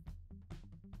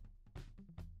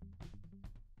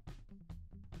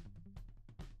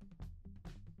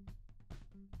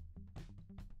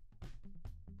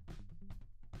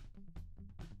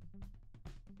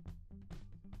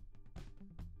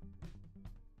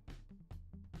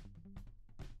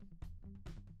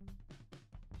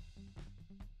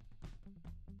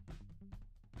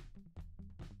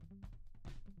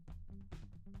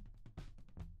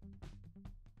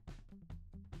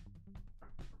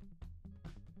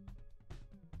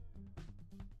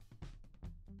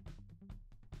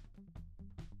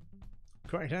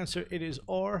 Correct answer, it is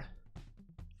or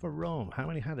for Rome. How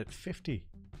many had it? 50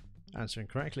 answering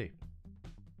correctly.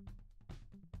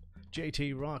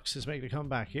 JT Rocks is making a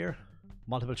comeback here.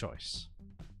 Multiple choice.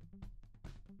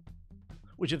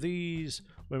 Which of these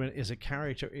women is a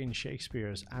character in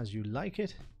Shakespeare's As You Like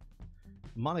It?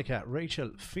 Monica,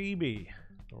 Rachel, Phoebe.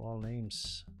 They're all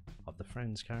names of the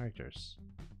Friends characters.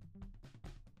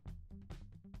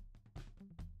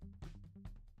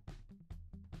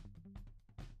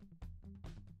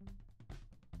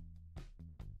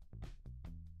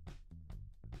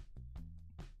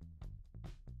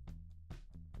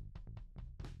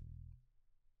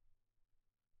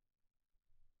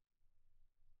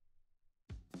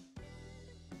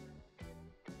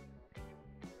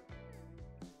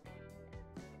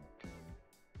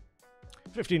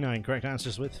 $59 correct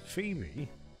answers with Phoebe.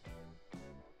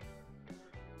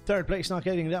 Third place not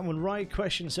getting that one right.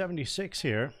 Question 76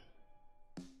 here.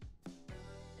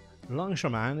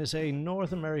 Longshoreman is a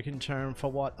North American term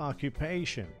for what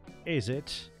occupation? Is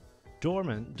it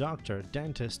doorman, doctor,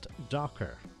 dentist,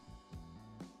 docker?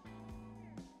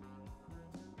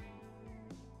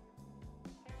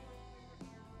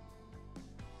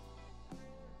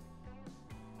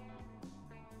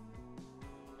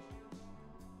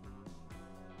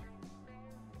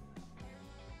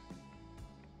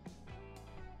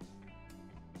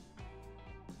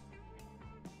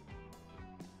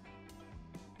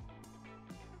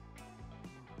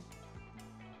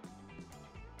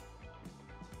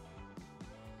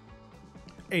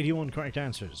 $81 correct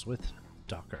answers with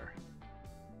Docker.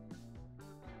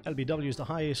 LBW is the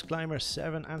highest climber,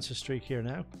 7 answer streak here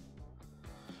now.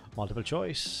 Multiple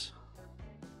choice.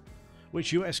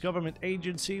 Which US government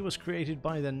agency was created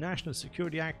by the National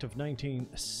Security Act of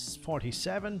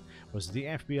 1947? Was it the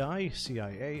FBI,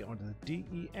 CIA, or the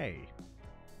DEA?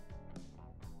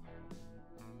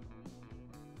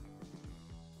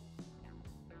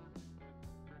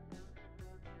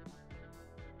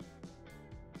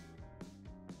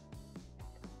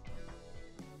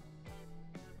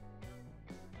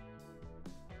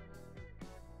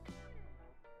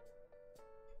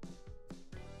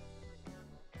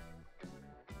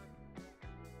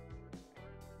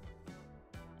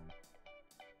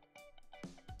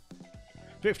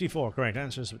 $54 correct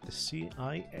answers with the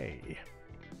CIA.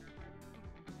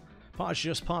 Podge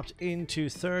just popped into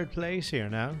third place here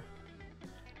now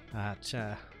at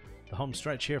the home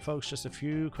stretch here, folks. Just a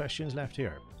few questions left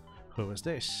here. Who is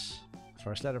this?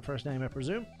 First letter, first name, I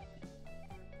presume.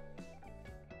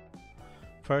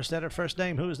 First letter, first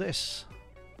name. Who is this?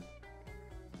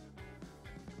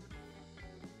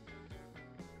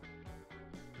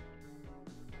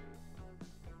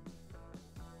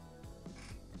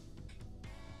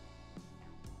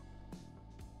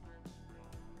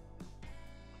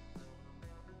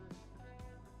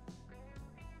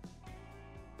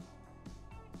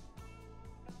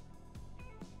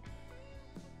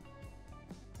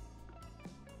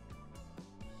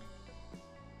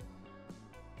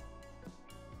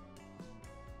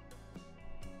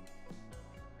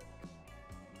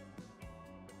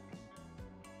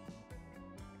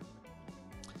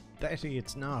 Betty,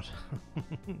 it's not.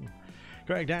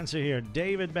 Correct answer here,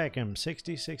 David Beckham.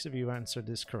 66 of you answered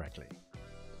this correctly.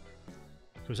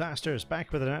 Cruzasters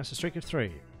back with an answer streak of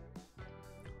 3.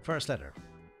 First letter.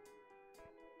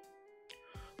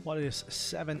 What is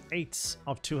 7/8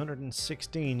 of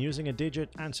 216? Using a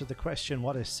digit, answer the question.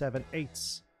 What is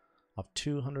 7/8 of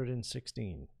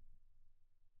 216?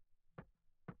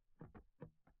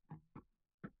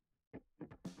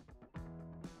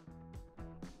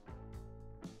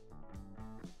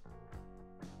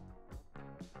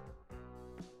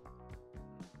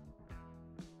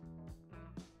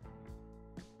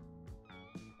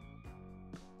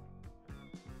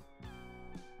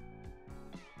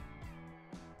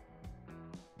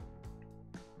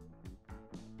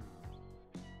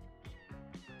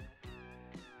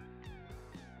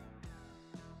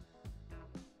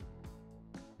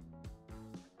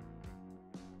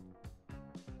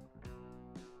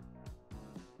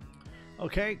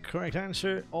 Okay, correct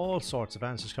answer. All sorts of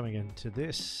answers coming into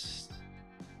this.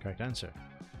 Correct answer.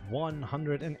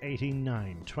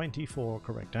 189. 24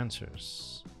 correct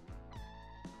answers.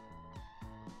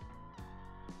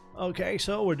 Okay,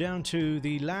 so we're down to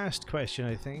the last question,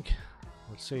 I think.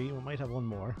 Let's see, we might have one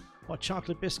more. What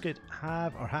chocolate biscuit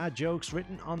have or had jokes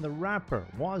written on the wrapper?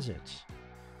 Was it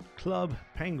Club,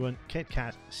 Penguin, Kit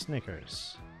Kat,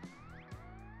 Snickers?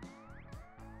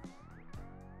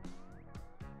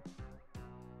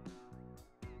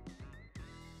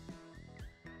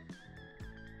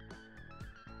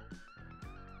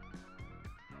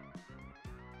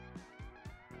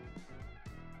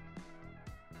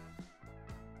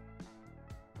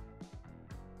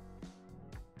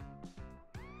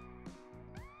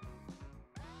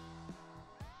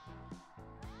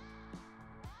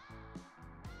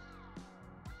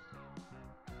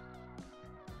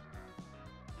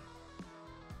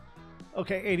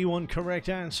 Okay, 81 correct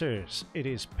answers. It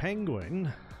is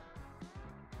Penguin.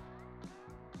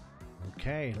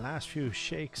 Okay, last few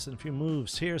shakes and few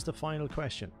moves. Here's the final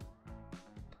question.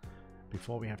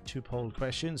 Before we have two poll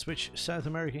questions, which South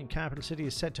American capital city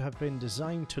is said to have been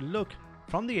designed to look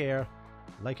from the air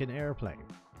like an airplane?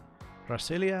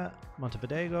 Brasilia,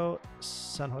 Montevideo,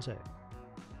 San Jose.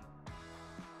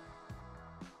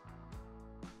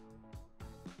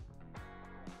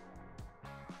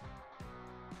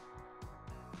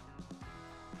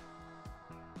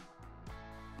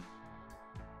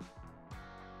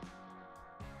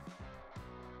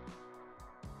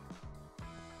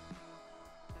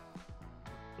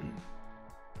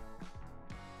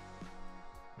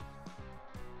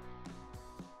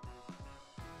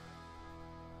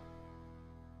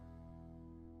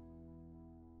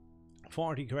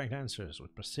 .40 correct answers,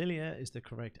 with Brasilia is the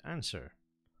correct answer.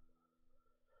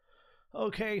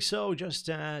 Okay, so just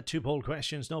two poll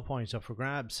questions, no points up for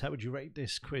grabs. How would you rate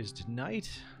this quiz tonight?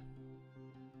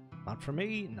 Not for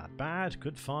me, not bad,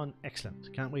 good fun,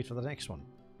 excellent. Can't wait for the next one.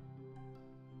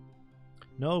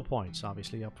 No points,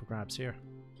 obviously, up for grabs here.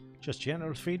 Just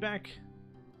general feedback.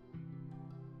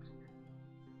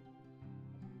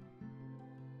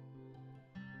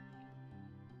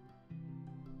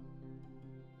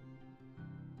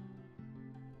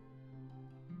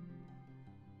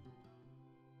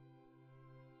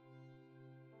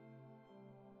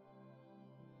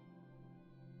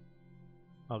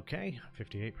 Okay,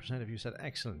 58% of you said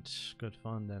excellent. Good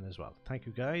fun then as well. Thank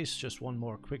you guys. Just one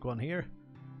more quick one here.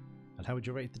 And how would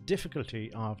you rate the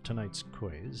difficulty of tonight's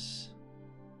quiz?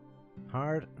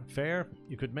 Hard, fair.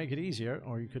 You could make it easier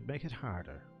or you could make it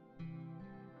harder.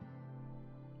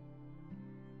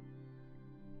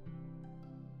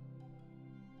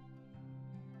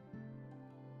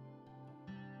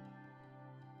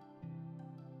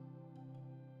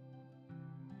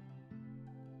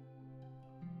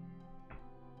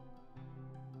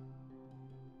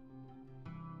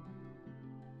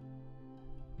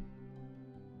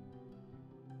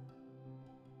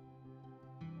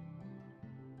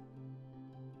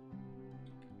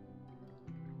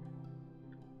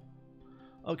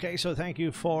 Okay, so thank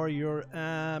you for your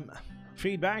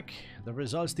feedback. The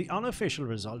results, the unofficial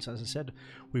results, as I said,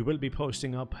 we will be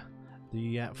posting up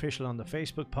the official on the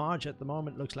Facebook page. At the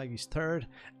moment, looks like he's third,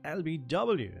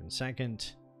 LBW in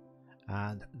second,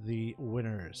 and the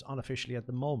winners unofficially at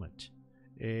the moment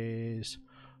is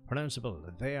pronounceable.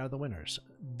 They are the winners.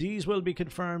 These will be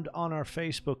confirmed on our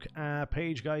Facebook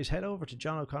page, guys. Head over to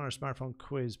John O'Connor Smartphone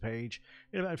Quiz page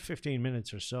in about 15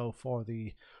 minutes or so for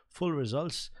the full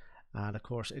results. And of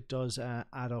course, it does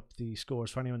add up the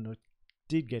scores for anyone who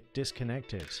did get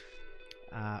disconnected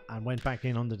and went back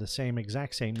in under the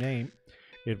exact same name.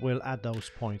 It will add those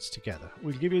points together.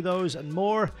 We'll give you those and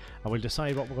more, and we'll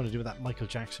decide what we're going to do with that Michael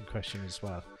Jackson question as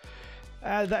well.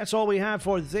 That's all we have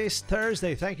for this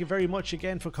Thursday. Thank you very much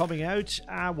again for coming out.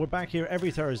 We're back here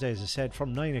every Thursday, as I said,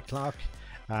 from 9 o'clock.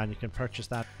 And you can purchase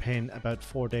that pin about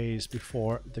 4 days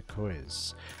before the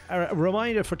quiz. A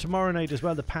reminder for tomorrow night as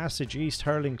well, the Passage East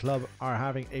Hurling Club are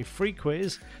having a free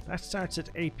quiz. That starts at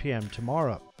 8 p.m.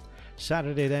 tomorrow.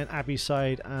 Saturday then,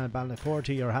 Abbeyside and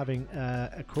Balnacorty are having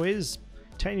a quiz.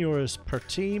 €10 per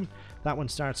team. That one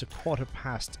starts at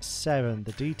 7:15.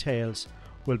 The details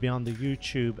will be on the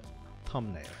YouTube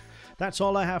thumbnail. That's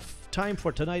all I have time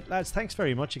for tonight, lads. Thanks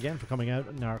very much again for coming out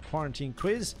in our quarantine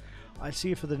quiz. I'll see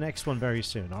you for the next one very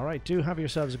soon. Alright, do have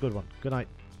yourselves a good one. Good night.